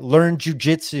them, right? Learn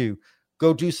jujitsu,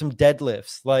 go do some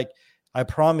deadlifts. Like, I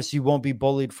promise you won't be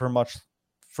bullied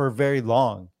for very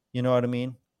long. You know what I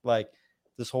mean? Like,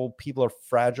 this whole people are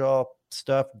fragile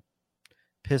stuff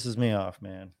pisses me off,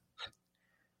 man.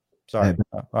 Sorry.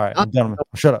 All right. I'm done.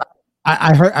 Shut up.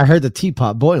 I heard the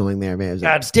teapot boiling there, man.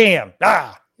 God damn.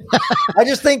 I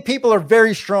just think people are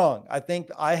very strong. I think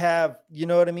I have, you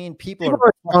know what I mean? People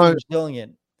are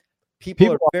resilient.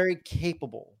 People are very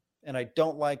capable. And I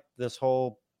don't like this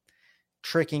whole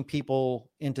tricking people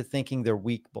into thinking they're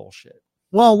weak bullshit.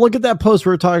 Well, look at that post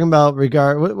we were talking about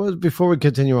before we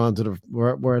continue on to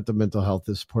we're at the mental health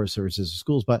support services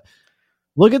schools, but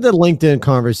look at the LinkedIn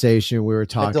conversation we were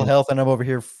talking. Mental health, and I'm over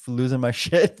here losing my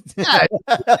shit. Yeah.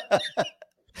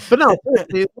 But no, all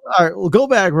right, we'll go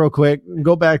back real quick and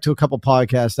go back to a couple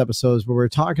podcast episodes where we were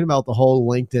talking about the whole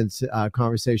LinkedIn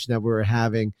conversation that we were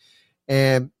having.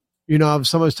 And, you know,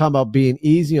 someone was talking about being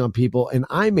easy on people. And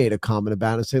I made a comment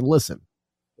about it, saying, listen,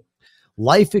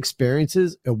 life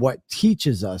experiences are what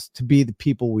teaches us to be the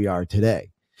people we are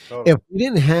today. Totally. If we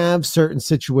didn't have certain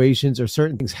situations or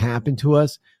certain things happen to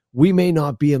us, we may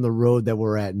not be in the road that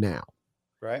we're at now.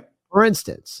 Right. For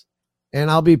instance, and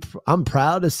I'm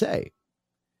proud to say,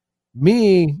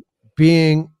 me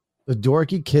being the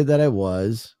dorky kid that I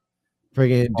was,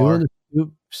 friggin' doing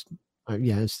the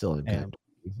yeah, it's still in town.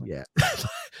 Yeah.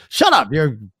 Shut up.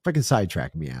 You're freaking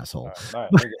sidetracking me, asshole. All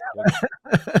right,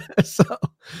 good. So,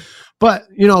 but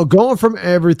going from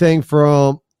everything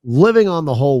from living on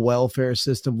the whole welfare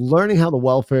system, learning how the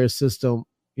welfare system,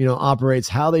 operates,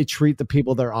 how they treat the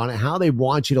people that are on it, how they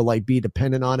want you to like be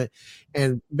dependent on it,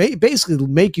 and basically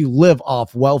make you live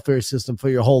off welfare system for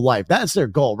your whole life. That's their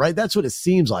goal, right? That's what it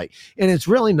seems like. And it's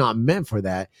really not meant for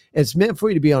that. It's meant for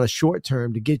you to be on a short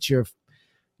term to get your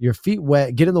feet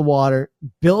wet, get in the water,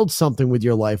 build something with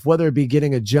your life, whether it be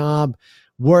getting a job,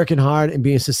 working hard and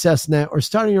being a success in that, or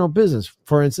starting your own business.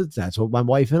 For instance, that's what my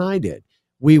wife and I did.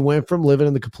 We went from living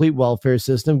in the complete welfare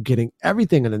system, getting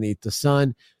everything underneath the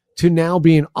sun, to now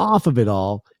being off of it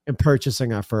all and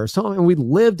purchasing our first home. And we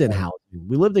lived in housing.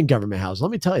 We lived in government housing.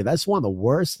 Let me tell you, that's one of the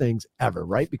worst things ever,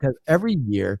 right? Because every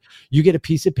year you get a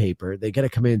piece of paper, they got to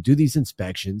come in and do these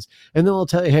inspections, and then they'll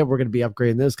tell you, hey, we're going to be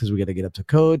upgrading this because we got to get up to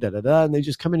code, and they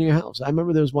just come into your house. I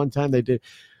remember there was one time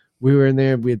we were in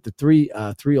there, we had the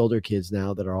three older kids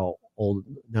now that are all old,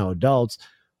 now adults.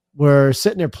 We're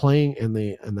sitting there playing in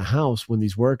the house when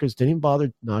these workers didn't even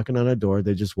bother knocking on our door.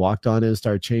 They just walked on in and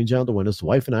started changing out the windows. The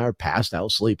wife and I are passed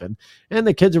out sleeping, and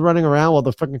the kids are running around while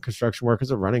the fucking construction workers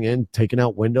are running in, taking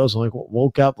out windows. I'm like,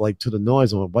 woke up like to the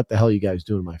noise. I'm like, what the hell are you guys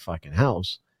doing in my fucking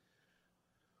house?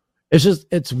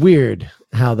 It's weird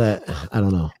how that, I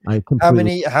don't know.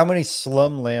 How many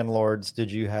slum landlords did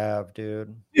you have,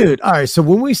 dude? Dude, all right. So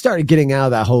when we started getting out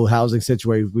of that whole housing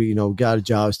situation, we, got a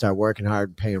job, started working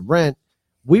hard, paying rent.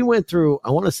 We went through, I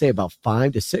want to say about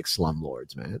 5 to 6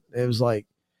 slumlords, man. It was like,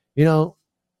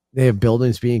 they have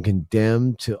buildings being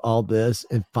condemned to all this.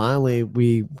 And finally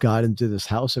we got into this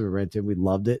house that we rented. We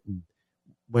loved it. And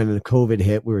when the COVID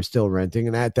hit, we were still renting.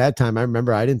 And at that time, I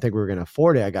remember I didn't think we were going to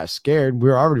afford it. I got scared. We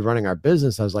were already running our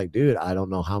business. I was like, dude, I don't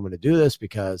know how I'm going to do this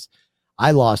because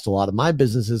I lost a lot of my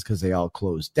businesses because they all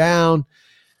closed down.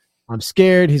 I'm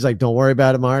scared. He's like, don't worry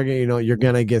about it, Margaret. You're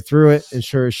going to get through it. And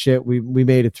sure as shit, we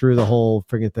made it through the whole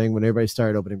freaking thing. When everybody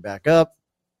started opening back up,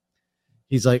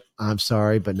 he's like, I'm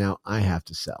sorry, but now I have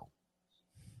to sell.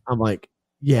 I'm like,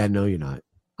 yeah, no, you're not.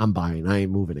 I'm buying. I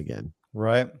ain't moving again.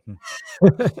 Right.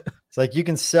 It's like, you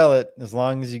can sell it as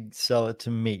long as you sell it to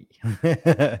me. Once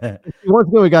again,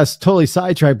 we got totally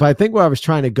sidetracked, but I think where I was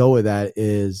trying to go with that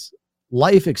is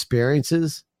life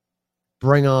experiences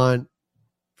bring on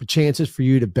chances for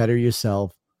you to better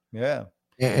yourself. Yeah.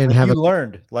 And have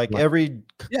learned, like every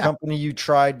company you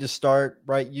tried to start,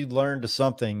 right? You learned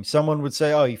something. Someone would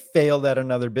say, oh, you failed at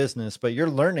another business, but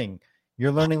you're learning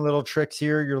little tricks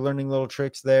here. You're learning little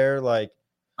tricks there. Like,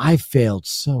 I failed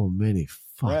so many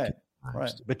fucking times.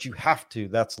 Right. But you have to,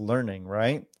 that's learning,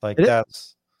 right? Like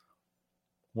that's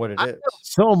what it is.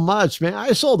 So much, man.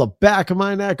 I sold the back of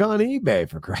my neck on eBay,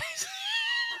 for Christ.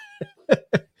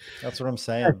 That's what I'm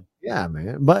saying. Yeah,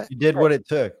 man. But you did what it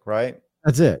took, right?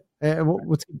 That's it. And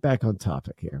let's get back on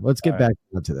topic here. Let's get back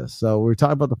onto this. So we're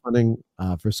talking about the funding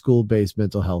for school-based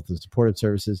mental health and supportive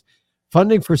services,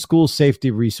 funding for school safety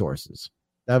resources.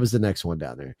 That was the next one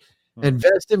down there.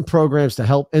 Invest in programs to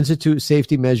help institute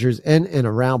safety measures in and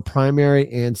around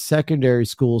primary and secondary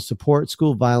schools, support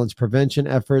school violence prevention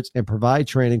efforts, and provide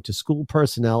training to school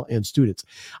personnel and students.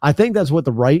 I think that's what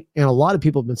the right and a lot of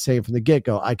people have been saying from the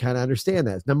get-go. I kind of understand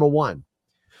that. Number one,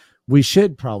 we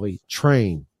should probably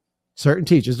train certain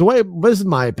teachers. This is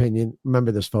my opinion.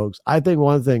 Remember this, folks. I think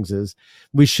one of the things is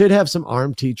we should have some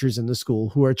armed teachers in the school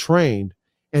who are trained,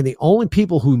 and the only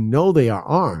people who know they are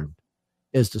armed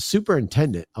is the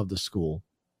superintendent of the school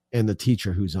and the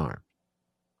teacher who's armed.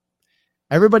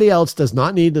 Everybody else does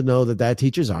not need to know that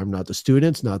teacher's armed, not the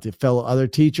students, not the fellow other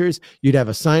teachers. You'd have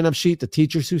a sign-up sheet. The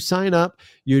teachers who sign up,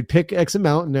 you'd pick X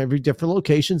amount in every different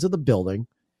locations of the building.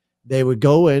 They would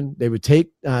go in, they would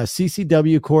take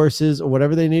CCW courses or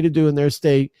whatever they need to do in their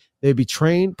state. They'd be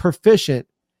trained, proficient,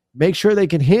 make sure they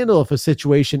can handle if a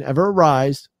situation ever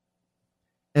arises.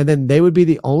 And then they would be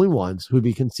the only ones who would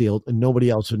be concealed and nobody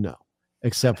else would know,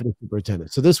 except for the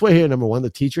superintendent. So this way here, number one, the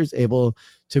teacher is able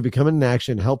to become in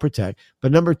action and help protect.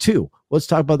 But number two, let's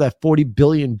talk about that $40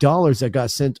 billion that got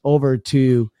sent over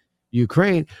to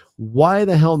Ukraine. Why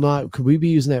the hell not? Could we be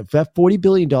using that? That $40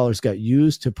 billion got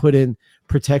used to put in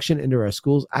protection into our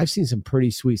schools. I've seen some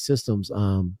pretty sweet systems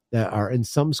that are in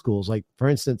some schools. Like, for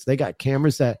instance, they got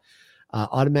cameras that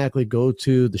automatically go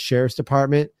to the sheriff's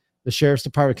department. The sheriff's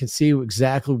department can see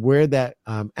exactly where that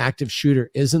active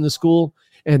shooter is in the school.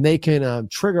 and they can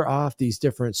trigger off these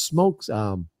different smoke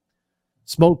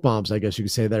bombs, I guess you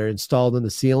could say, that are installed in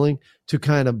the ceiling to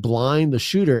kind of blind the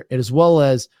shooter, and as well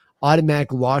as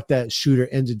automatically lock that shooter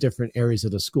into different areas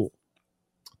of the school.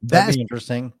 That'd be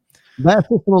interesting. That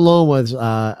system alone was,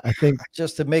 I think,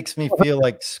 just it makes me feel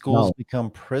like schools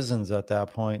become prisons at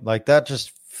that point. Like that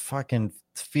just fucking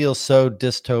feels so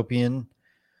dystopian.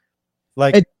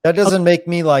 Like that doesn't make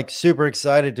me like super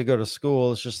excited to go to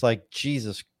school. It's just like,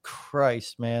 Jesus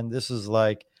Christ, man, this is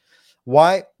like,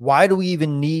 why do we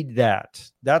even need that?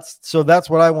 That's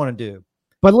what I want to do.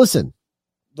 But listen,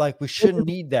 like we shouldn't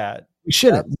need that. We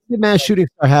shouldn't. When did mass shootings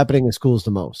are happening in schools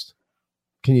the most?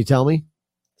 Can you tell me?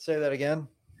 Say that again.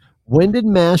 When did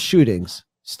mass shootings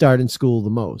start in school the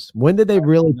most? When did they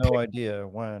really? No idea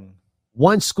when.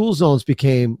 Once schools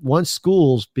became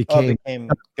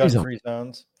gun-free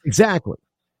zones. Exactly.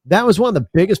 That was one of the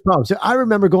biggest problems. So I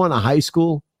remember going to high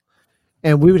school,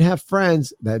 and we would have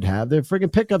friends that have their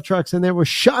freaking pickup trucks, and there were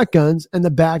shotguns in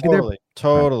the back of their.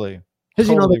 Totally. Because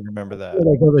they remember that.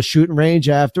 They go to the shooting range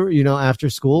after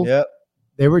school. Yep.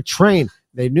 They were trained.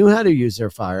 They knew how to use their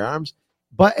firearms,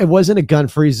 but it wasn't a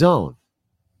gun-free zone.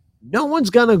 No one's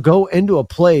going to go into a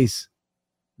place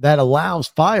that allows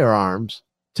firearms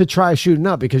to try shooting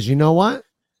up, because you know what?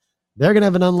 They're going to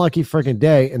have an unlucky freaking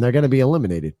day, and they're going to be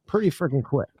eliminated pretty freaking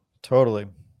quick. Totally.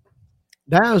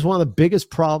 That was one of the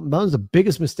biggest problems. That was the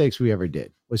biggest mistakes we ever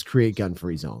did, was create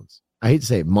gun-free zones. I hate to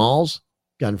say it, malls,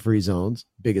 gun-free zones,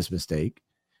 biggest mistake.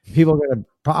 People are going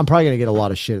to, I'm probably going to get a lot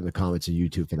of shit in the comments on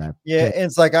YouTube for that. Yeah. And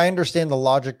it's like, I understand the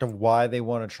logic of why they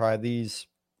want to try these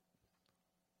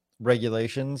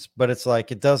regulations, but it's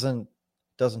like, it doesn't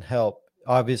help.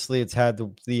 Obviously it's had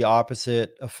the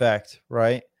opposite effect,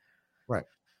 right? Right.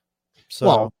 So,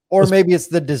 well, or maybe it's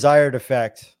the desired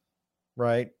effect,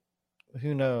 right?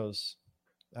 Who knows?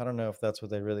 I don't know if that's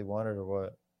what they really wanted or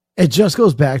what. It just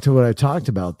goes back to what I talked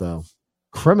about, though.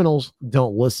 Criminals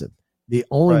don't listen. The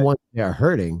only one they are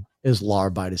hurting is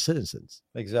law-abiding citizens.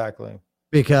 Exactly.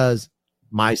 Because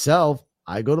myself,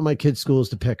 I go to my kids' schools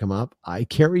to pick them up. I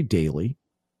carry daily.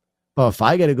 But if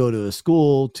I got to go to a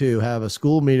school to have a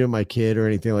school meeting with my kid or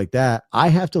anything like that, I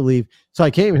have to leave. So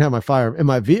I can't even have my firearm in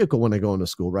my vehicle when I go into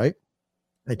school, right?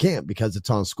 I can't, because it's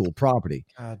on school property.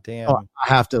 God damn. So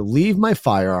I have to leave my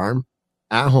firearm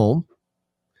at home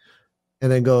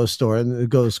and then go to a store and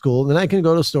go to school. And then I can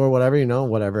go to a store, whatever.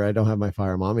 I don't have my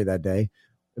firearm on me that day.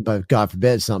 But God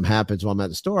forbid something happens while I'm at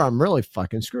the store, I'm really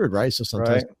fucking screwed, right? So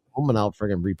sometimes I'm home and I'll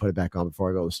friggin' re-put it back on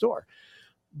before I go to the store.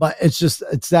 But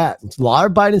it's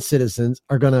law-abiding citizens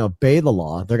are going to obey the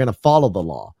law. They're going to follow the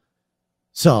law.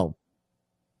 So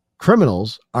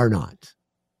criminals are not.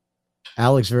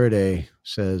 Alex Verde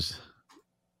says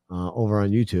over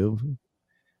on YouTube,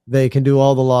 they can do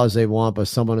all the laws they want, but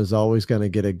someone is always going to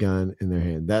get a gun in their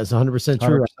hand. That's 100%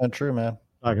 true. 100% true, man.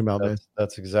 Talking about, man.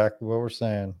 That's exactly what we're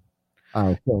saying. All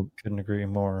right, so couldn't agree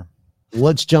more.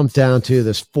 Let's jump down to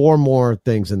there's 4 more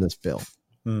things in this bill.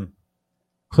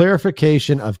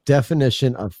 Clarification of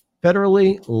definition of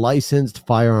federally licensed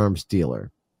firearms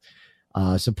dealer.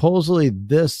 Supposedly,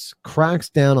 this cracks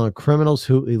down on criminals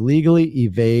who illegally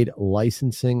evade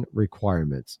licensing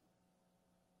requirements.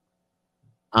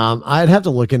 I'd have to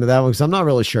look into that one because I'm not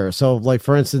really sure. So, like,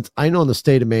 for instance, I know in the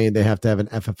state of Maine, they have to have an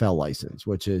FFL license,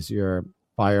 which is your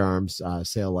firearms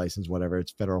sale license, whatever.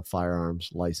 It's federal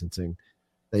firearms licensing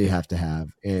that you have to have.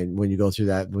 And when you go through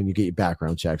that, when you get your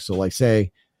background check. So, like,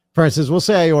 say, for instance, we'll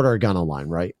say I order a gun online,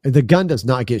 right? The gun does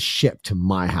not get shipped to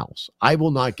my house. I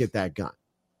will not get that gun.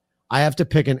 I have to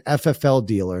pick an FFL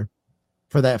dealer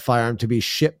for that firearm to be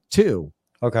shipped to.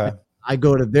 Okay. I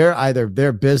go to either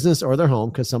their business or their home,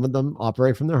 because some of them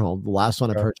operate from their home. The last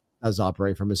one I purchased does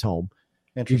operate from his home.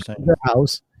 Interesting. You go to their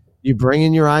house, you bring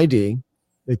in your ID.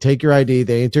 They take your ID.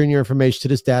 They enter in your information to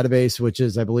this database, which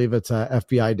is, I believe it's a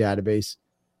FBI database.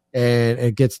 And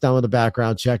it gets done with a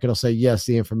background check. It'll say, yes,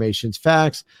 the information's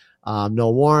facts. No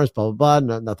warrants, blah, blah,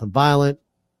 blah. Nothing violent.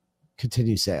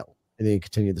 Continue sale. And then you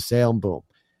continue the sale and boom.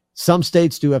 Some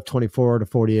states do have 24 to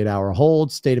 48 hour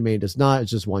holds. State of Maine does not.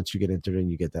 It's just once you get entered and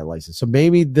you get that license. So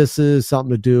maybe this is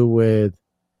something to do with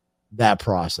that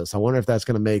process. I wonder if that's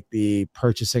going to make the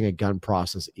purchasing a gun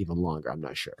process even longer. I'm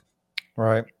not sure.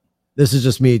 Right. This is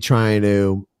just me trying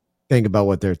to think about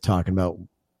what they're talking about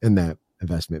in that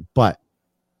investment. But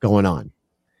going on.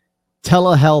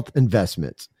 Telehealth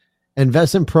investments.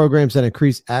 Invest in programs that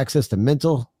increase access to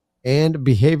mental and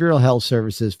behavioral health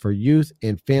services for youth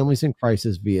and families in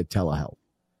crisis via telehealth.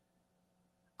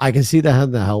 I can see that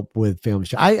having the help with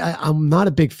families. I'm not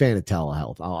a big fan of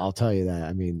telehealth. I'll tell you that.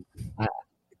 I mean,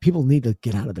 people need to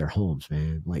get out of their homes,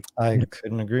 man. Like, I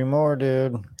couldn't agree more,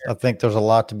 dude. I think there's a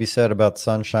lot to be said about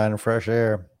sunshine and fresh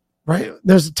air. right?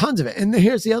 There's tons of it. And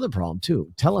here's the other problem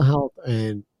too. Telehealth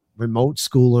and remote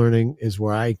school learning is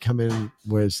where I come in,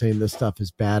 where saying this stuff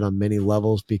is bad on many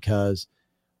levels, because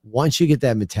once you get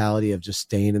that mentality of just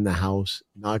staying in the house,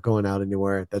 not going out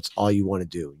anywhere, that's all you want to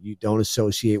do. You don't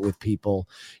associate with people.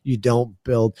 You don't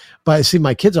build. But I see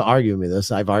my kids are arguing with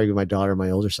this. I've argued with my daughter and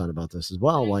my older son about this as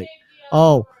well. Like,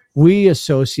 oh, we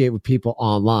associate with people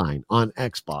online, on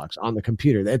Xbox, on the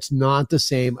computer. That's not the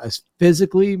same as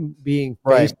physically being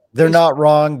right. They're not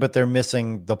wrong, but they're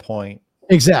missing the point.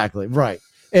 Exactly. Right.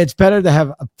 It's better to have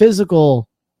a physical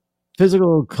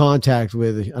contact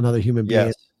with another human being.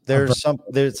 Yes. There's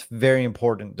very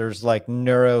important. There's like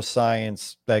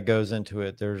neuroscience that goes into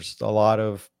it. There's a lot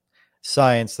of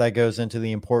science that goes into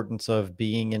the importance of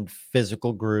being in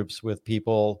physical groups with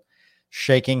people,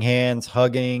 shaking hands,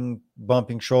 hugging,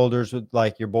 bumping shoulders with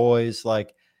like your boys.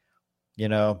 Like, you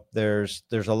know, there's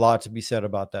a lot to be said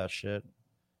about that shit.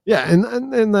 Yeah,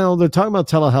 and now they're talking about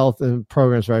telehealth and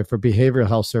programs, right, for behavioral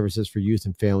health services for youth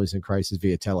and families in crisis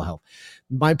via telehealth.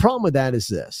 My problem with that is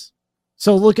this.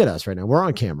 So look at us right now. We're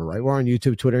on camera, right? We're on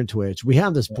YouTube, Twitter, and Twitch. We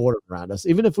have this border around us.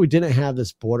 Even if we didn't have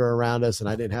this border around us and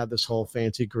I didn't have this whole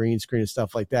fancy green screen and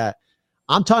stuff like that,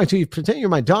 I'm talking to you, pretend you're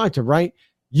my doctor, right?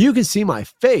 You can see my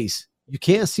face. You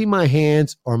can't see my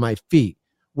hands or my feet,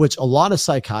 which a lot of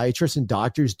psychiatrists and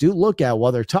doctors do look at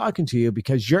while they're talking to you,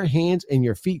 because your hands and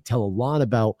your feet tell a lot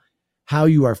about how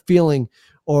you are feeling,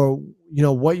 or, you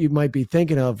know, what you might be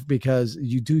thinking of, because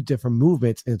you do different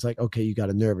movements and it's like, okay, you got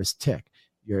a nervous tick,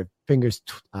 your fingers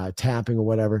tapping or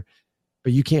whatever,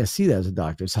 but you can't see that as a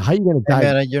doctor. So how are you going to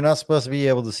diagnose? Man, you're not supposed to be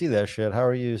able to see that shit. How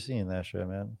are you seeing that shit,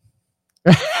 man?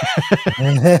 I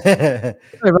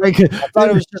thought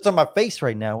it was just on my face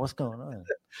right now. What's going on?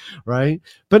 Right.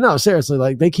 But no, seriously,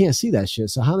 like, they can't see that shit.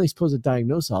 So how are they supposed to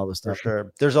diagnose all this stuff? For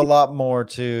sure. There's a lot more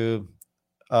to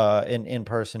an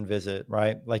in-person visit,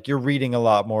 right? Like, you're reading a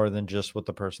lot more than just what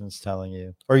the person's telling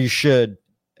you, or you should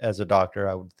as a doctor,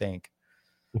 I would think.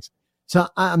 So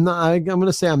I'm going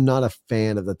to say I'm not a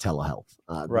fan of the telehealth.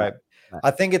 Right.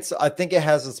 I think it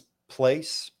has its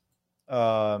place.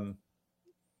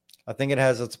 I think it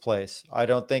has its place. I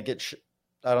don't think it should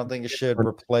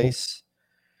replace,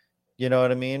 you know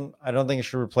what I mean? I don't think it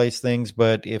should replace things,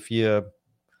 but I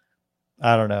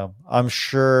don't know. I'm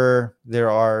sure there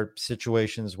are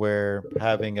situations where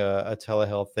having a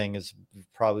telehealth thing is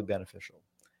probably beneficial.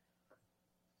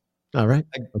 All right.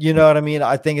 You know what I mean?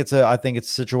 I think it's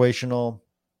situational,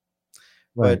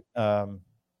 right.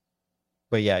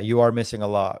 But yeah, you are missing a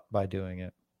lot by doing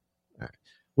it. All right.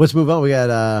 Let's move on. We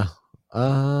got,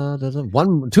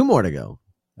 two more to go.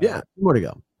 Yeah. Two more to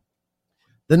go.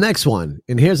 The next one,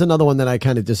 and here's another one that I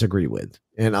kind of disagree with,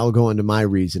 and I'll go into my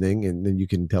reasoning, and then you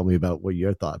can tell me about what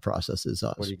your thought process is.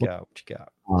 What you got?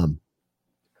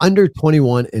 Under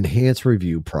 21 enhanced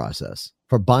review process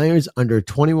for buyers under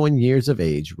 21 years of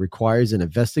age requires an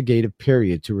investigative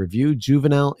period to review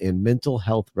juvenile and mental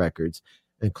health records,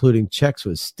 including checks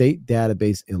with state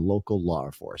database and local law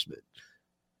enforcement.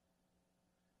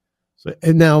 So,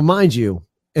 and now, mind you,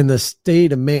 in the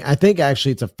state of Maine, I think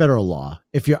actually it's a federal law.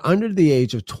 If you're under the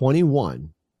age of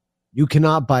 21, you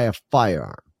cannot buy a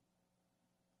firearm.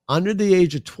 Under the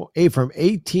age of from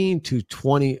 18 to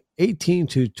 20,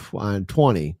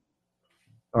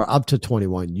 or up to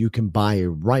 21, you can buy a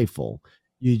rifle.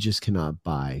 You just cannot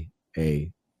buy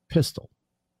a pistol.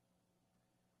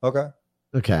 Okay.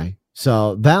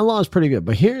 So that law is pretty good,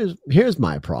 but here's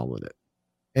my problem with it.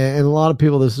 And a lot of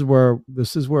people, this is where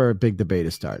a big debate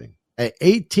is starting. At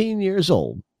 18 years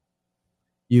old,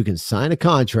 you can sign a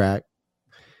contract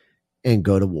and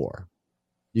go to war.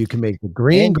 You can make the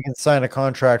green. And you can sign a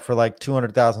contract for like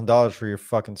 $200,000 for your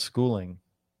fucking schooling.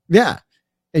 Yeah.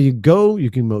 And you can go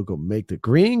make the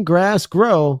green grass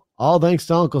grow, all thanks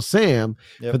to Uncle Sam.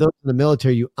 Yep. For those in the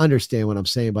military, you understand what I'm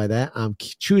saying by that. I'm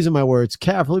choosing my words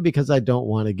carefully because I don't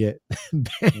want to get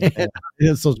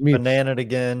bananaed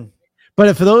again.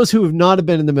 But for those who have not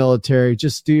been in the military,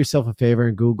 just do yourself a favor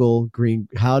and Google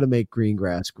how to make green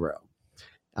grass grow.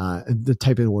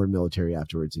 Type in the word military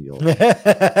afterwards, and you'll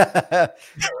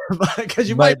because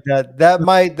you might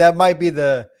that might be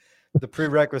the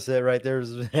prerequisite right there.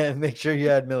 Is make sure you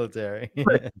add military.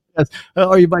 Yes.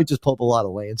 Or you might just pull up a lot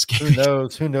of landscape.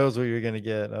 Who knows what you're gonna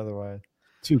get otherwise.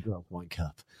 2 girls, 1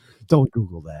 cup. Don't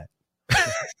Google that.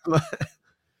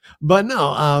 But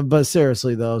no, but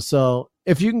seriously though, so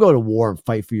if you can go to war and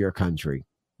fight for your country,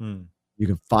 you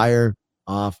can fire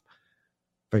off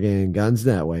Friggin' guns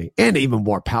that way, and even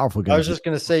more powerful guns. I was just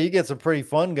gonna say you get some pretty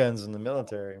fun guns in the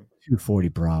military. 240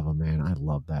 Bravo, man. I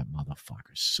love that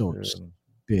motherfucker. So Dude.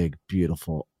 big,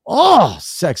 beautiful. Oh,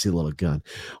 sexy little gun.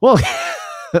 Well,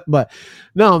 but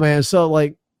no, man. So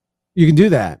like, you can do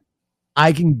that.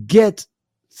 I can get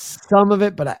some of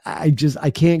it, but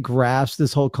I can't grasp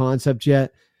this whole concept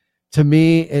yet. To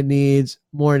me, it needs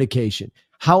more indication.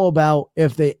 How about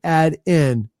if they add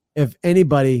in, if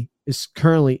anybody is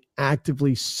currently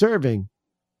actively serving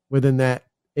within that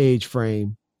age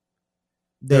frame,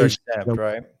 They're should exempt, go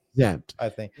right? exempt. I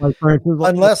think. Like, for instance,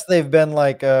 like- Unless they've been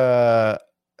like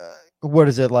what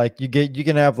is it like? You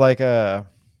can have like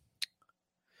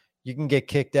you can get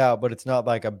kicked out, but it's not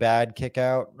like a bad kick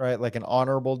out, right? Like an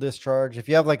honorable discharge. If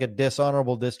you have like a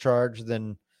dishonorable discharge,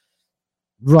 then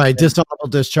right, dishonorable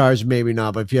discharge, maybe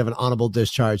not, but if you have an honorable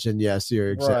discharge, then yes,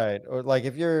 you're exempt. right. Or like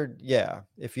if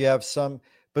you have some,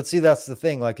 but see, that's the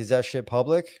thing. Like, is that shit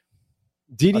public?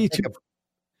 DD2.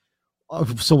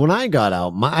 So when I got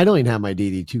out, I don't even have my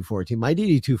DD214. My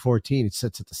DD214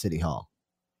 sits at the city hall.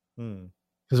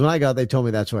 Because when I got, they told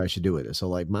me that's what I should do with it. So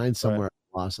like mine's somewhere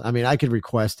lost. I mean, I could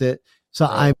request it. So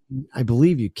I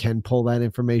believe you can pull that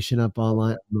information up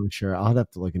online. I'm not sure. I'll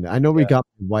have to look into it. I know we got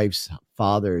my wife's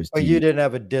father's. Oh, you didn't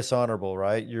have a dishonorable,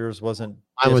 right? Yours wasn't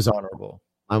dishonorable.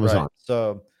 I was on.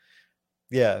 So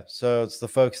yeah, so it's the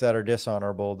folks that are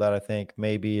dishonorable that I think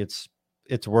maybe it's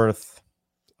worth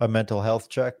a mental health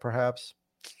check, perhaps.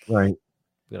 Right.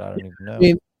 But I don't even know. I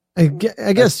mean, I guess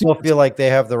I still feel like they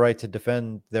have the right to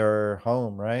defend their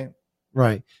home, right?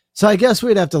 Right. So I guess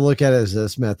we'd have to look at it as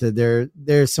this method.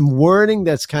 There's some wording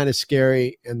that's kind of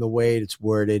scary in the way it's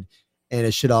worded, and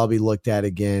it should all be looked at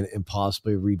again and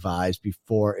possibly revised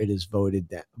before it is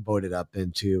voted up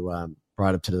into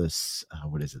brought up to this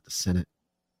the Senate.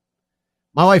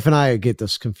 My wife and I get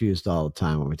this confused all the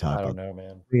time when we talk. I don't know,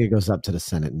 man. I think it goes up to the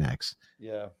Senate next.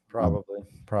 Yeah,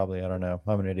 probably. I don't know.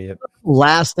 I'm an idiot.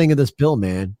 Last thing of this bill,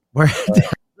 man. We're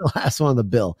the last one on the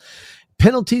bill.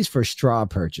 Penalties for straw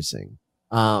purchasing.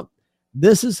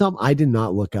 This is something I did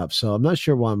not look up, so I'm not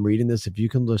sure why I'm reading this. If you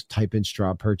can just type in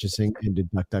straw purchasing into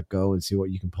DuckDuckGo and see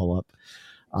what you can pull up.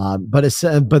 But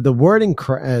the wording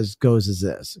goes as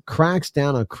this: cracks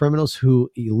down on criminals who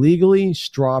illegally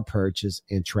straw purchase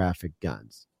and traffic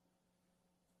guns.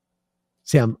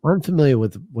 See, I'm unfamiliar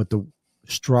with what the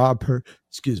straw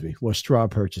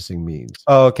purchasing means.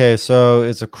 Oh, okay, so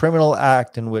it's a criminal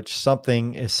act in which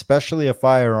something, especially a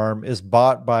firearm, is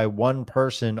bought by one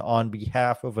person on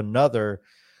behalf of another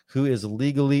who is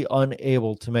legally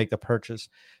unable to make the purchase.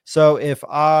 So if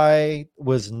I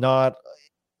was not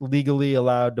legally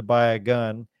allowed to buy a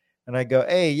gun and I go,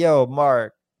 hey, yo,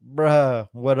 Mark, bruh,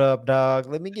 what up, dog?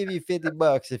 Let me give you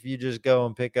 $50 if you just go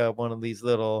and pick up one of these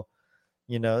little,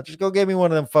 just go get me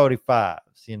one of them 45s,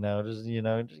 just give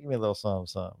me a little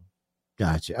something.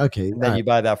 Gotcha. Okay. And then you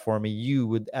buy that for me. You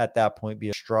would at that point be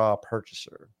a straw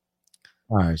purchaser.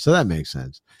 All right. So that makes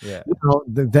sense. Yeah.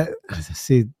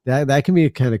 That can be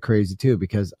kind of crazy too,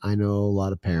 because I know a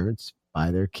lot of parents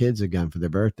buy their kids a gun for their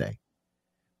birthday.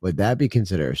 Would that be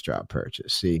considered a straw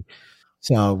purchase? See,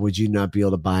 so would you not be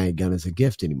able to buy a gun as a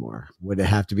gift anymore? Would it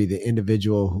have to be the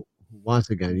individual who wants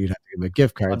a gun? You'd have to give them a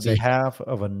gift card. On behalf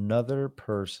of another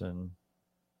person.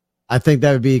 I think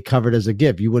that would be covered as a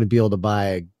gift. You wouldn't be able to buy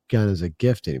a gun as a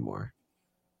gift anymore.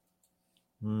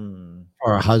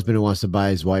 For a husband who wants to buy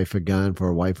his wife a gun, for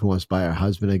a wife who wants to buy her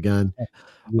husband a gun.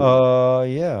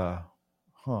 Yeah.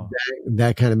 Huh.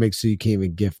 That kind of makes so you can't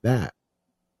even gift that.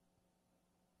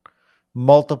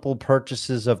 Multiple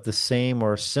purchases of the same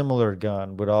or similar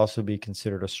gun would also be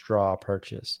considered a straw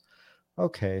purchase.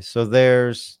 Okay, so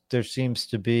there seems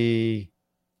to be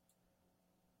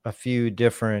a few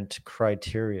different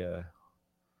criteria.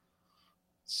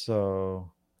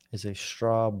 So is a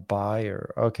straw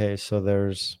buyer. Okay, so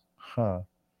there's I'll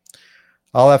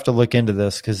have to look into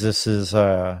this because this is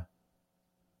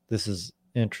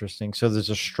interesting. So there's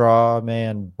a straw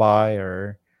man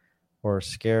buyer or a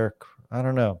scarecrow. I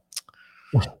don't know.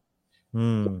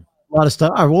 A lot of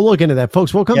stuff. All right, we'll look into that,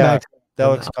 folks. We'll come back. That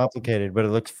looks complicated, but it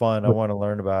looks fun. I want to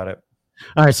learn about it.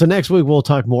 All right, so next week we'll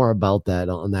talk more about that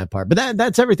on that part. But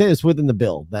that's everything that's within the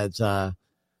bill. That's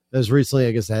recently,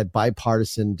 I guess, had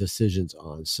bipartisan decisions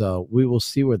on. So we will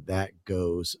see where that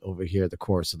goes over here the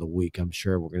course of the week. I'm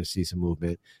sure we're going to see some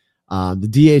movement. The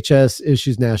DHS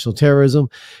issues national terrorism.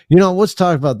 Let's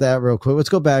talk about that real quick. Let's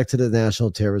go back to the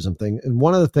national terrorism thing. And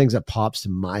one of the things that pops to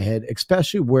my head,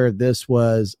 especially where this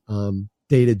was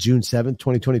dated June 7th,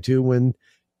 2022, when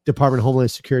Department of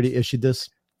Homeland Security issued this.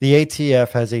 The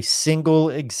ATF has a single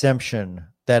exemption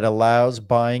that allows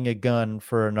buying a gun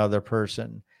for another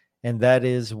person, and that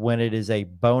is when it is a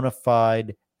bona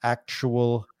fide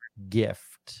actual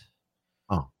gift.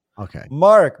 Oh, okay.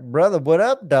 Mark, brother, what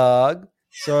up, dog?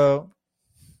 So,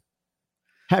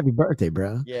 Happy birthday,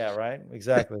 bro. yeah, right.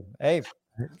 Exactly. Hey,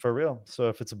 for real. So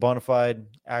if it's a bona fide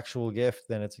actual gift,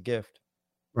 then it's a gift.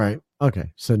 Right.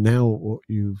 Okay. So now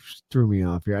you threw me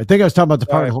off here. I think I was talking about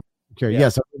Department of Homeland Security. Yeah.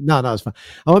 Yes. No, it's fine.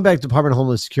 I went back to Department of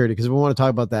Homeland Security because we want to talk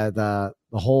about that. The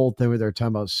whole thing where they're talking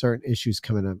about certain issues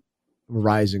coming up,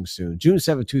 rising soon. June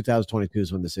 7th, 2022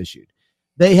 is when this issued.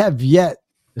 They have yet,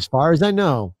 as far as I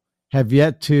know, have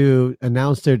yet to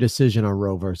announce their decision on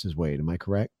Roe versus Wade. Am I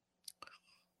correct?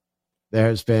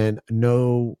 There's been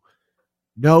no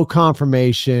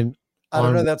confirmation. I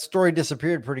don't know. That story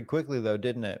disappeared pretty quickly, though,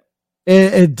 didn't it?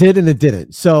 It did and it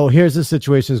didn't. So here's the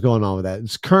situation that's going on with that.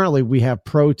 It's currently we have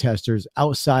protesters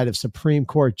outside of Supreme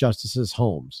Court justices'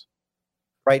 homes.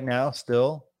 Right now,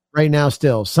 still.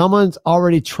 Someone's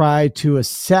already tried to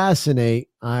assassinate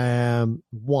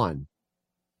one.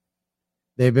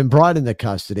 They've been brought into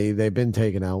custody. They've been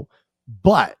taken out.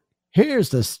 But here's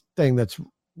this thing that's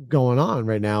going on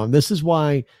right now. And this is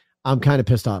why I'm kind of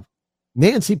pissed off.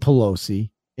 Nancy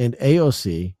Pelosi and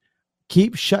AOC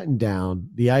keep shutting down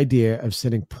the idea of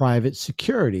sending private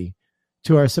security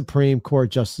to our Supreme Court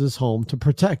justice's home to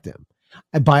protect him.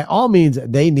 And by all means,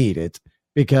 they need it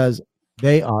because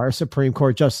they are Supreme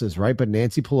Court justices, right? But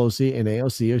Nancy Pelosi and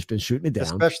AOC have been shooting it down.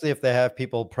 Especially if they have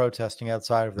people protesting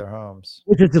outside of their homes.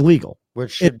 Which is illegal.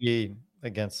 Which should be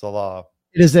against the law.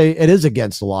 It is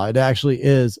against the law. It actually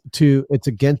is it's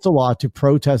against the law to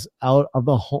protest out of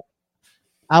a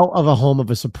home of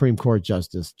a Supreme Court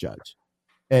justice judge.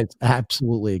 It's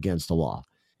absolutely against the law.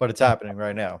 But it's happening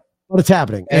right now. But it's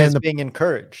happening. And it's being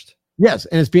encouraged. Yes,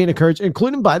 and it's being encouraged,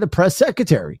 including by the press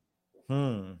secretary.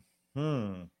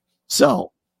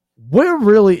 So where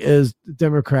really is the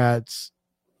Democrats?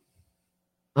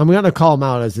 I'm going to call them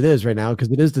out as it is right now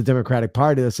because it is the Democratic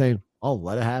Party that's saying, oh,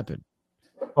 let it happen.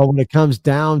 But when it comes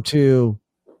down to,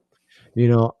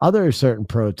 other certain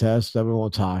protests that we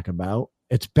won't talk about,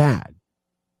 it's bad.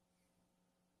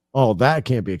 Oh, that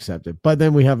can't be accepted. But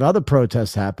then we have other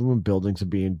protests happen when buildings are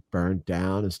being burned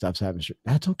down and stuff's happening.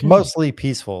 That's okay. Mostly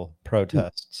peaceful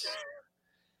protests.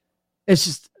 It's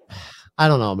just, I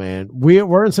don't know, man.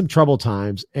 We're in some troubled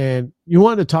times, and you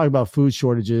wanted to talk about food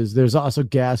shortages. There's also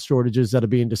gas shortages that are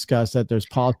being discussed. That there's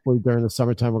possibly during the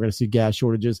summertime we're going to see gas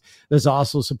shortages. There's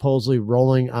also supposedly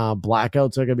rolling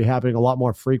blackouts that are going to be happening a lot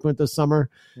more frequent this summer.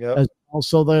 Yep.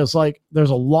 Also, there's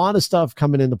a lot of stuff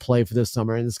coming into play for this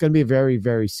summer, and it's going to be a very,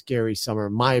 very scary summer,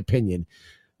 in my opinion.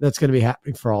 That's going to be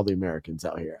happening for all the Americans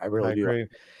out here. I really do. Agree.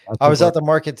 I was at the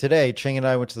market today. Ching and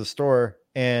I went to the store,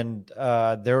 and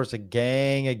there was a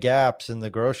gang of gaps in the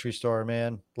grocery store,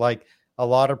 man. Like a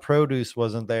lot of produce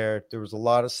wasn't there. There was a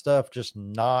lot of stuff just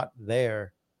not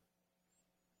there.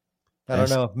 I don't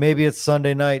know. Maybe it's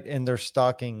Sunday night and they're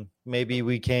stocking. Maybe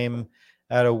we came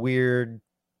at a weird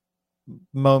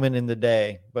moment in the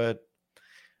day, but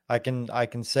I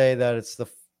can say that it's the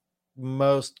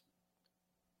most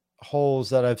holes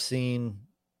that I've seen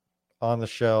on the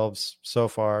shelves so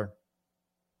far.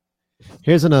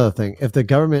 Here's another thing. If the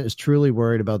government is truly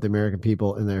worried about the American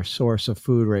people and their source of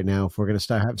food right now, if we're going to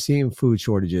start seeing food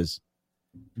shortages,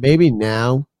 maybe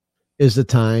now is the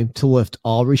time to lift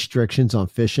all restrictions on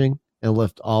fishing and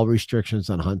lift all restrictions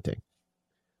on hunting.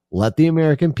 Let the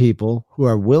American people who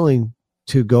are willing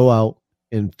to go out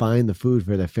and find the food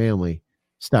for their family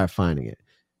start finding it.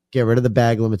 Get rid of the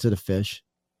bag limits of the fish.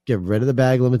 Get rid of the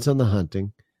bag limits on the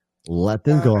hunting. Let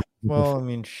them go. Well,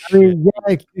 so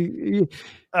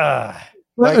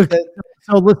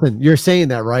listen, you're saying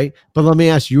that, right? But let me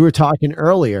ask you were talking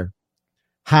earlier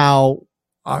how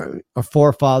our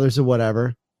forefathers or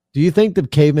whatever. Do you think the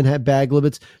cavemen had bag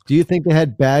limits? Do you think they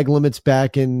had bag limits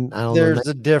back in, I don't know. There's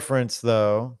a difference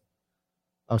though.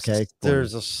 Okay.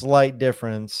 There's a slight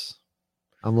difference.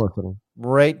 I'm listening.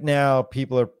 Right now,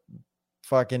 people are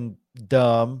fucking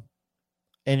dumb.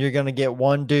 And you're going to get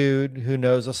one dude who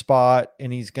knows a spot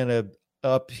and he's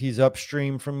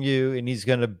upstream from you and he's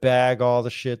going to bag all the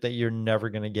shit that you're never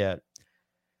going to get.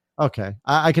 Okay.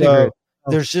 I can agree.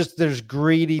 There's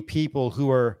greedy people who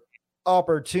are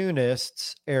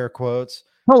opportunists, air quotes,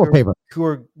 who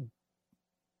are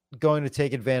going to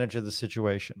take advantage of the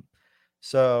situation.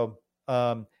 So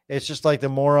it's just like the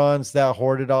morons that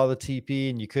hoarded all the TP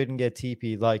and you couldn't get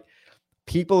TP. Like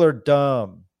people are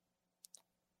dumb.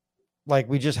 Like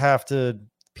we just have to,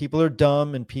 people are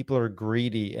dumb and people are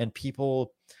greedy, and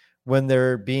people, when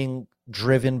they're being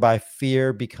driven by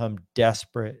fear, become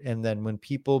desperate. And then when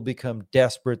people become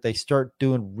desperate, they start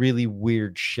doing really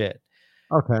weird shit.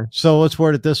 Okay. So let's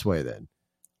word it this way then.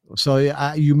 So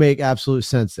you make absolute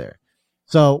sense there.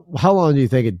 So how long do you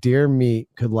think a deer meat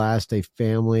could last a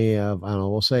family of, I don't know,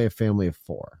 we'll say a family of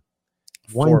four?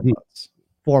 4 deer- months.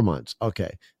 4 months.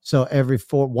 Okay. So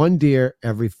one deer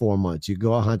every 4 months. You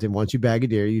go out hunting. Once you bag a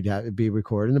deer, you'd have it be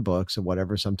recorded in the books or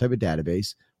whatever, some type of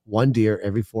database. One deer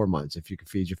every 4 months if you can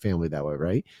feed your family that way,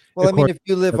 right? Well, I mean, According- if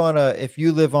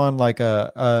you live on like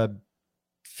a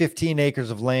 15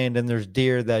 acres of land and there's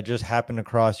deer that just happen to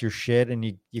cross your shit and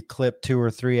you clip 2 or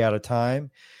 3 at a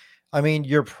time, I mean,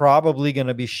 you're probably going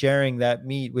to be sharing that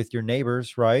meat with your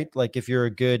neighbors, right? Like if you're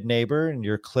a good neighbor and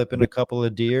you're clipping a couple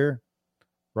of deer,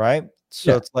 right?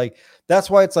 So Yeah. it's like, that's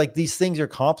why it's like these things are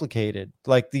complicated.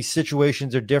 Like these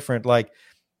situations are different. Like,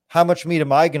 how much meat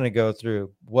am I going to go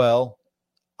through? Well,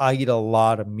 I eat a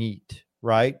lot of meat,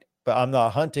 right? But I'm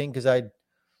not hunting because I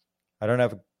don't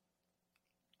have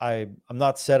I'm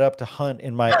not set up to hunt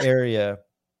in my area.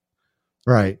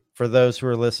 right. For those who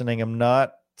are listening, I'm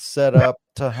not set up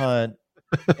to hunt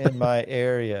in my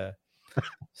area.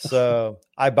 So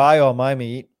I buy all my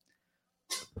meat.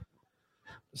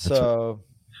 So,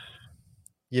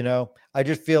 I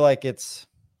just feel like it's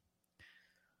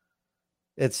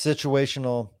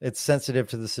situational. It's sensitive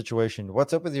to the situation.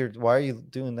 What's up with why are you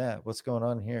doing that? What's going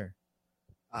on here?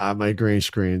 My green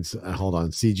screens. Hold on.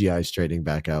 CGI straightening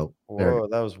back out. Whoa,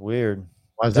 that was weird.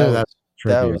 Why is That that? was- That's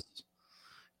That trippy. was,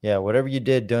 yeah, whatever you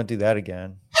did, don't do that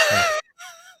again.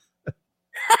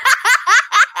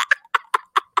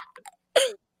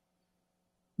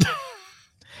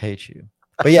 Hate you.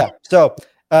 But yeah, so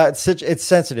it's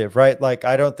sensitive, right? Like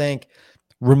I don't think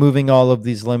removing all of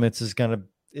these limits is gonna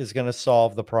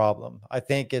solve the problem. I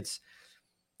think it's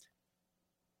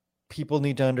people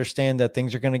need to understand that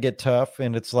things are gonna get tough,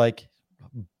 and it's like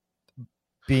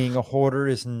being a hoarder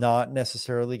is not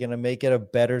necessarily gonna make it a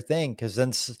better thing, because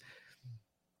then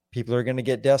people are gonna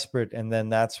get desperate, and then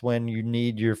that's when you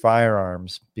need your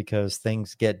firearms, because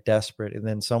things get desperate, and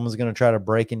then someone's gonna try to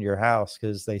break into your house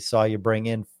because they saw you bring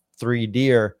in 3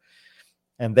 deer.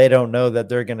 And they don't know that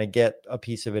they're going to get a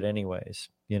piece of it anyways,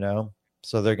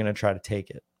 so they're going to try to take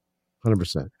it.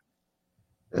 100%.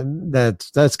 And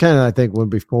that's kind of, I think,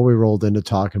 before we rolled into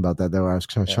talking about that, though, I was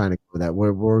trying to go with that.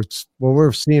 What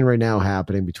we're seeing right now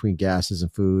happening between gases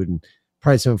and food and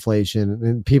price of inflation,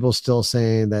 and people still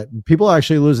saying that people are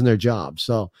actually losing their jobs.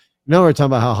 So we're talking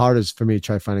about how hard it is for me to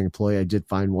try finding an employee. I did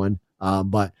find one,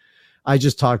 but I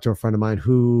just talked to a friend of mine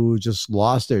who just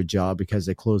lost their job because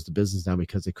they closed the business down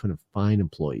because they couldn't find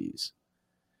employees.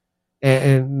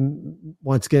 And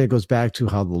once again, it goes back to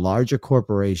how the larger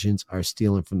corporations are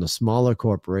stealing from the smaller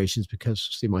corporations because,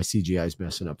 see, my CGI is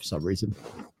messing up for some reason,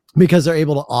 because they're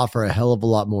able to offer a hell of a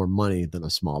lot more money than a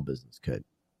small business could.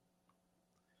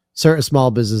 Certain small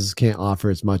businesses can't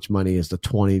offer as much money as the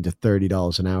 $20 to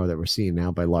 $30 an hour that we're seeing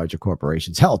now by larger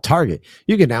corporations. Hell, Target,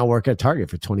 you can now work at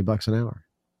Target for $20 an hour.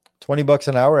 $20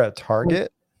 an hour at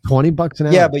Target? $20 an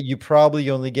hour. Yeah, but you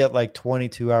probably only get like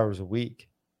 22 hours a week.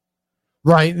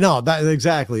 Right. No, that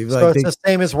exactly. So it's the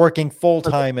same as working full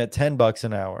time at $10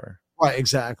 an hour. Right.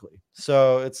 Exactly.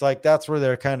 So it's like, that's where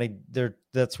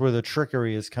that's where the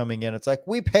trickery is coming in. It's like,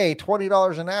 we pay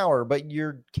 $20 an hour, but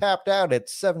you're capped out at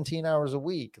 17 hours a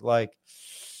week. Like,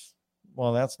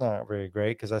 well, that's not very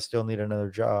great because I still need another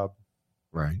job.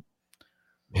 Right.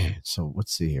 Man, so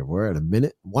let's see here. We're at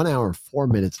 1 hour, 4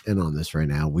 minutes in on this right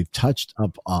now. We've touched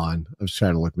up on, I was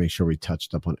trying to make sure we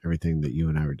touched up on everything that you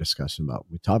and I were discussing about.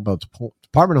 We talked about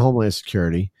Department of Homeland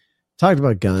Security, talked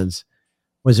about guns.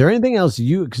 Was there anything else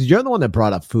because you're the one that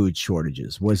brought up food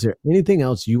shortages. Was there anything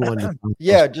else you wanted to talk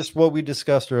Yeah, just what we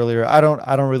discussed earlier. I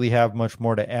don't really have much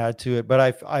more to add to it, but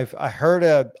I heard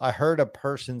a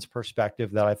person's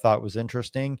perspective that I thought was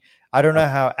interesting. I don't know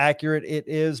how accurate it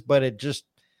is, but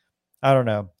I don't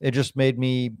know. It just made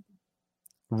me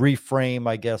reframe,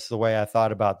 I guess, the way I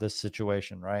thought about this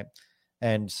situation, right?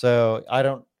 And so I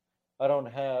don't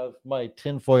have my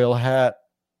tinfoil hat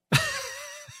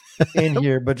in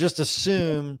here, but just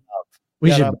assume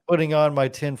I'm putting on my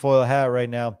tinfoil hat right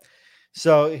now.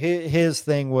 So his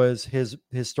thing was his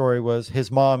story was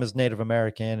his mom is Native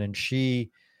American, and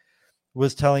she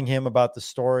was telling him about the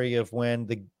story of when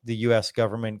the U.S.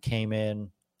 government came in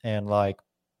and like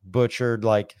butchered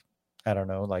like, I don't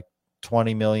know, like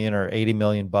 20 million or 80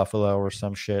 million buffalo or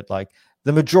some shit, like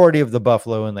the majority of the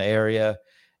buffalo in the area.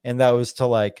 And that was to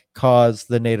like cause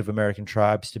the Native American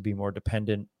tribes to be more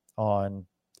dependent on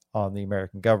the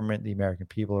American government, the American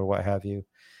people, or what have you.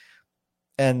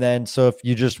 And then, so if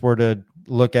you just were to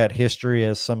look at history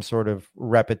as some sort of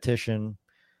repetition,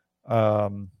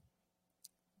 there's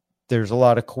a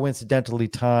lot of coincidentally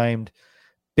timed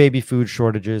baby food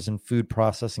shortages and food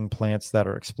processing plants that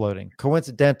are exploding.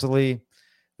 Coincidentally,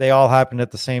 they all happened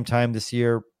at the same time this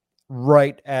year.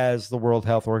 right as the World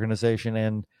Health Organization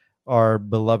and our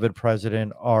beloved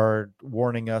president are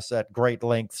warning us at great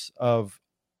lengths of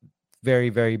very,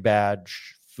 very bad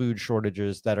food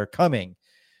shortages that are coming.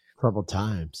 Troubled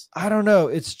times. I don't know.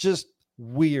 It's just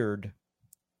weird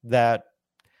that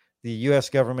the U.S.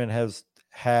 government has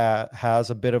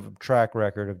a bit of a track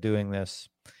record of doing this,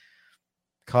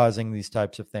 causing these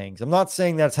types of things. I'm not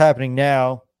saying that's happening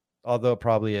now, although it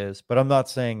probably is, but I'm not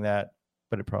saying that,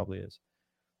 but it probably is.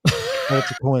 But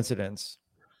it's a coincidence.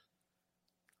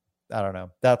 I don't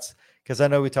know. That's because I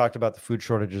know we talked about the food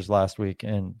shortages last week,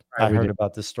 and I heard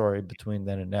about this story between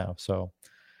then and now. So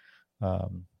I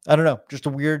don't know. Just a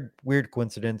weird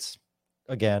coincidence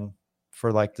again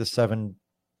for like the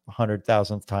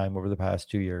 700,000th time over the past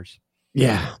 2 years.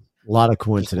 Yeah. A lot of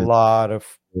coincidence. A lot of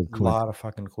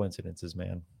fucking coincidences,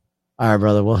 man. All right,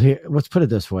 brother. Well, here, let's put it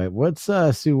this way. Let's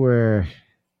see where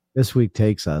this week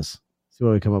takes us. See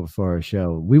what we come up with for our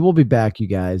show. We will be back, you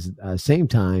guys, same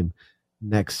time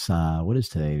next. What is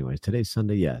today, anyways? Today's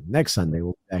Sunday. Yeah, next Sunday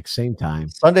we'll be back same time.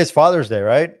 Sunday's Father's Day,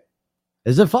 right?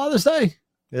 Is it Father's Day?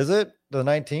 Is it the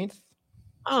 19th?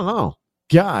 I don't know.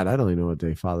 God, I don't even know what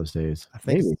day Father's Day is. I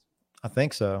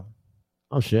think so.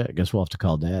 Oh shit! I guess we'll have to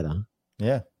call Dad, huh?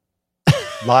 Yeah.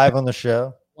 Live on the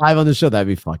show. Live on the show. That'd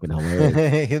be fucking hilarious.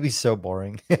 It'd be so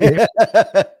boring.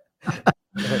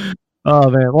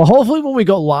 Oh man. Well, hopefully when we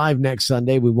go live next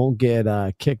Sunday, we won't get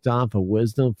kicked off of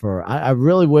wisdom for. I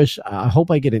really wish. I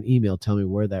hope I get an email telling me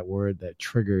where that word that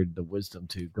triggered the wisdom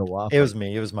to go off. It was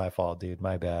me. It was my fault, dude.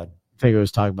 My bad. I think it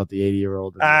was talking about the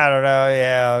 80-year-old. I don't know.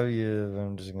 Yeah.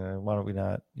 I'm just gonna. Why don't we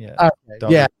not? Yeah.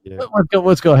 Okay.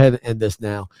 Let's go ahead and end this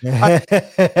now.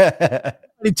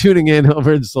 Tuning in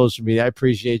over in social media. I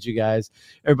appreciate you guys.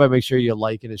 Everybody make sure you're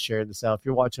liking and sharing this out. If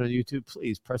you're watching on YouTube,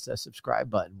 please press that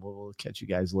subscribe button. We'll catch you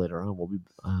guys later on. We'll be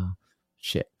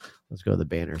let's go to the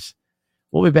banners.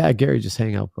 We'll be back. Gary, just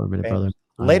hang out for a minute, brother.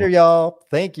 Later, y'all.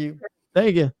 Thank you.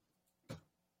 Thank you.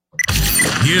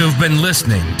 You've been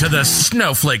listening to the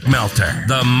Snowflake Melter,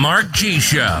 the Mark G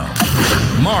Show.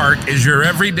 Mark is your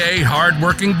everyday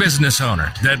hardworking business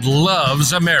owner that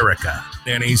loves America,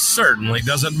 and he certainly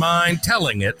doesn't mind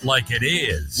telling it like it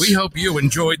is. We hope you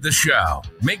enjoyed the show.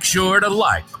 Make sure to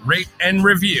like, rate, and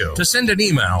review. To send an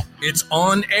email, it's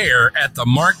on air at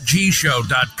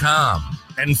themarkgshow.com.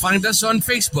 And find us on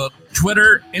Facebook,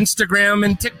 Twitter, Instagram,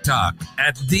 and TikTok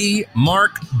at The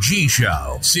Mark G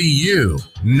Show. See you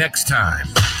next time.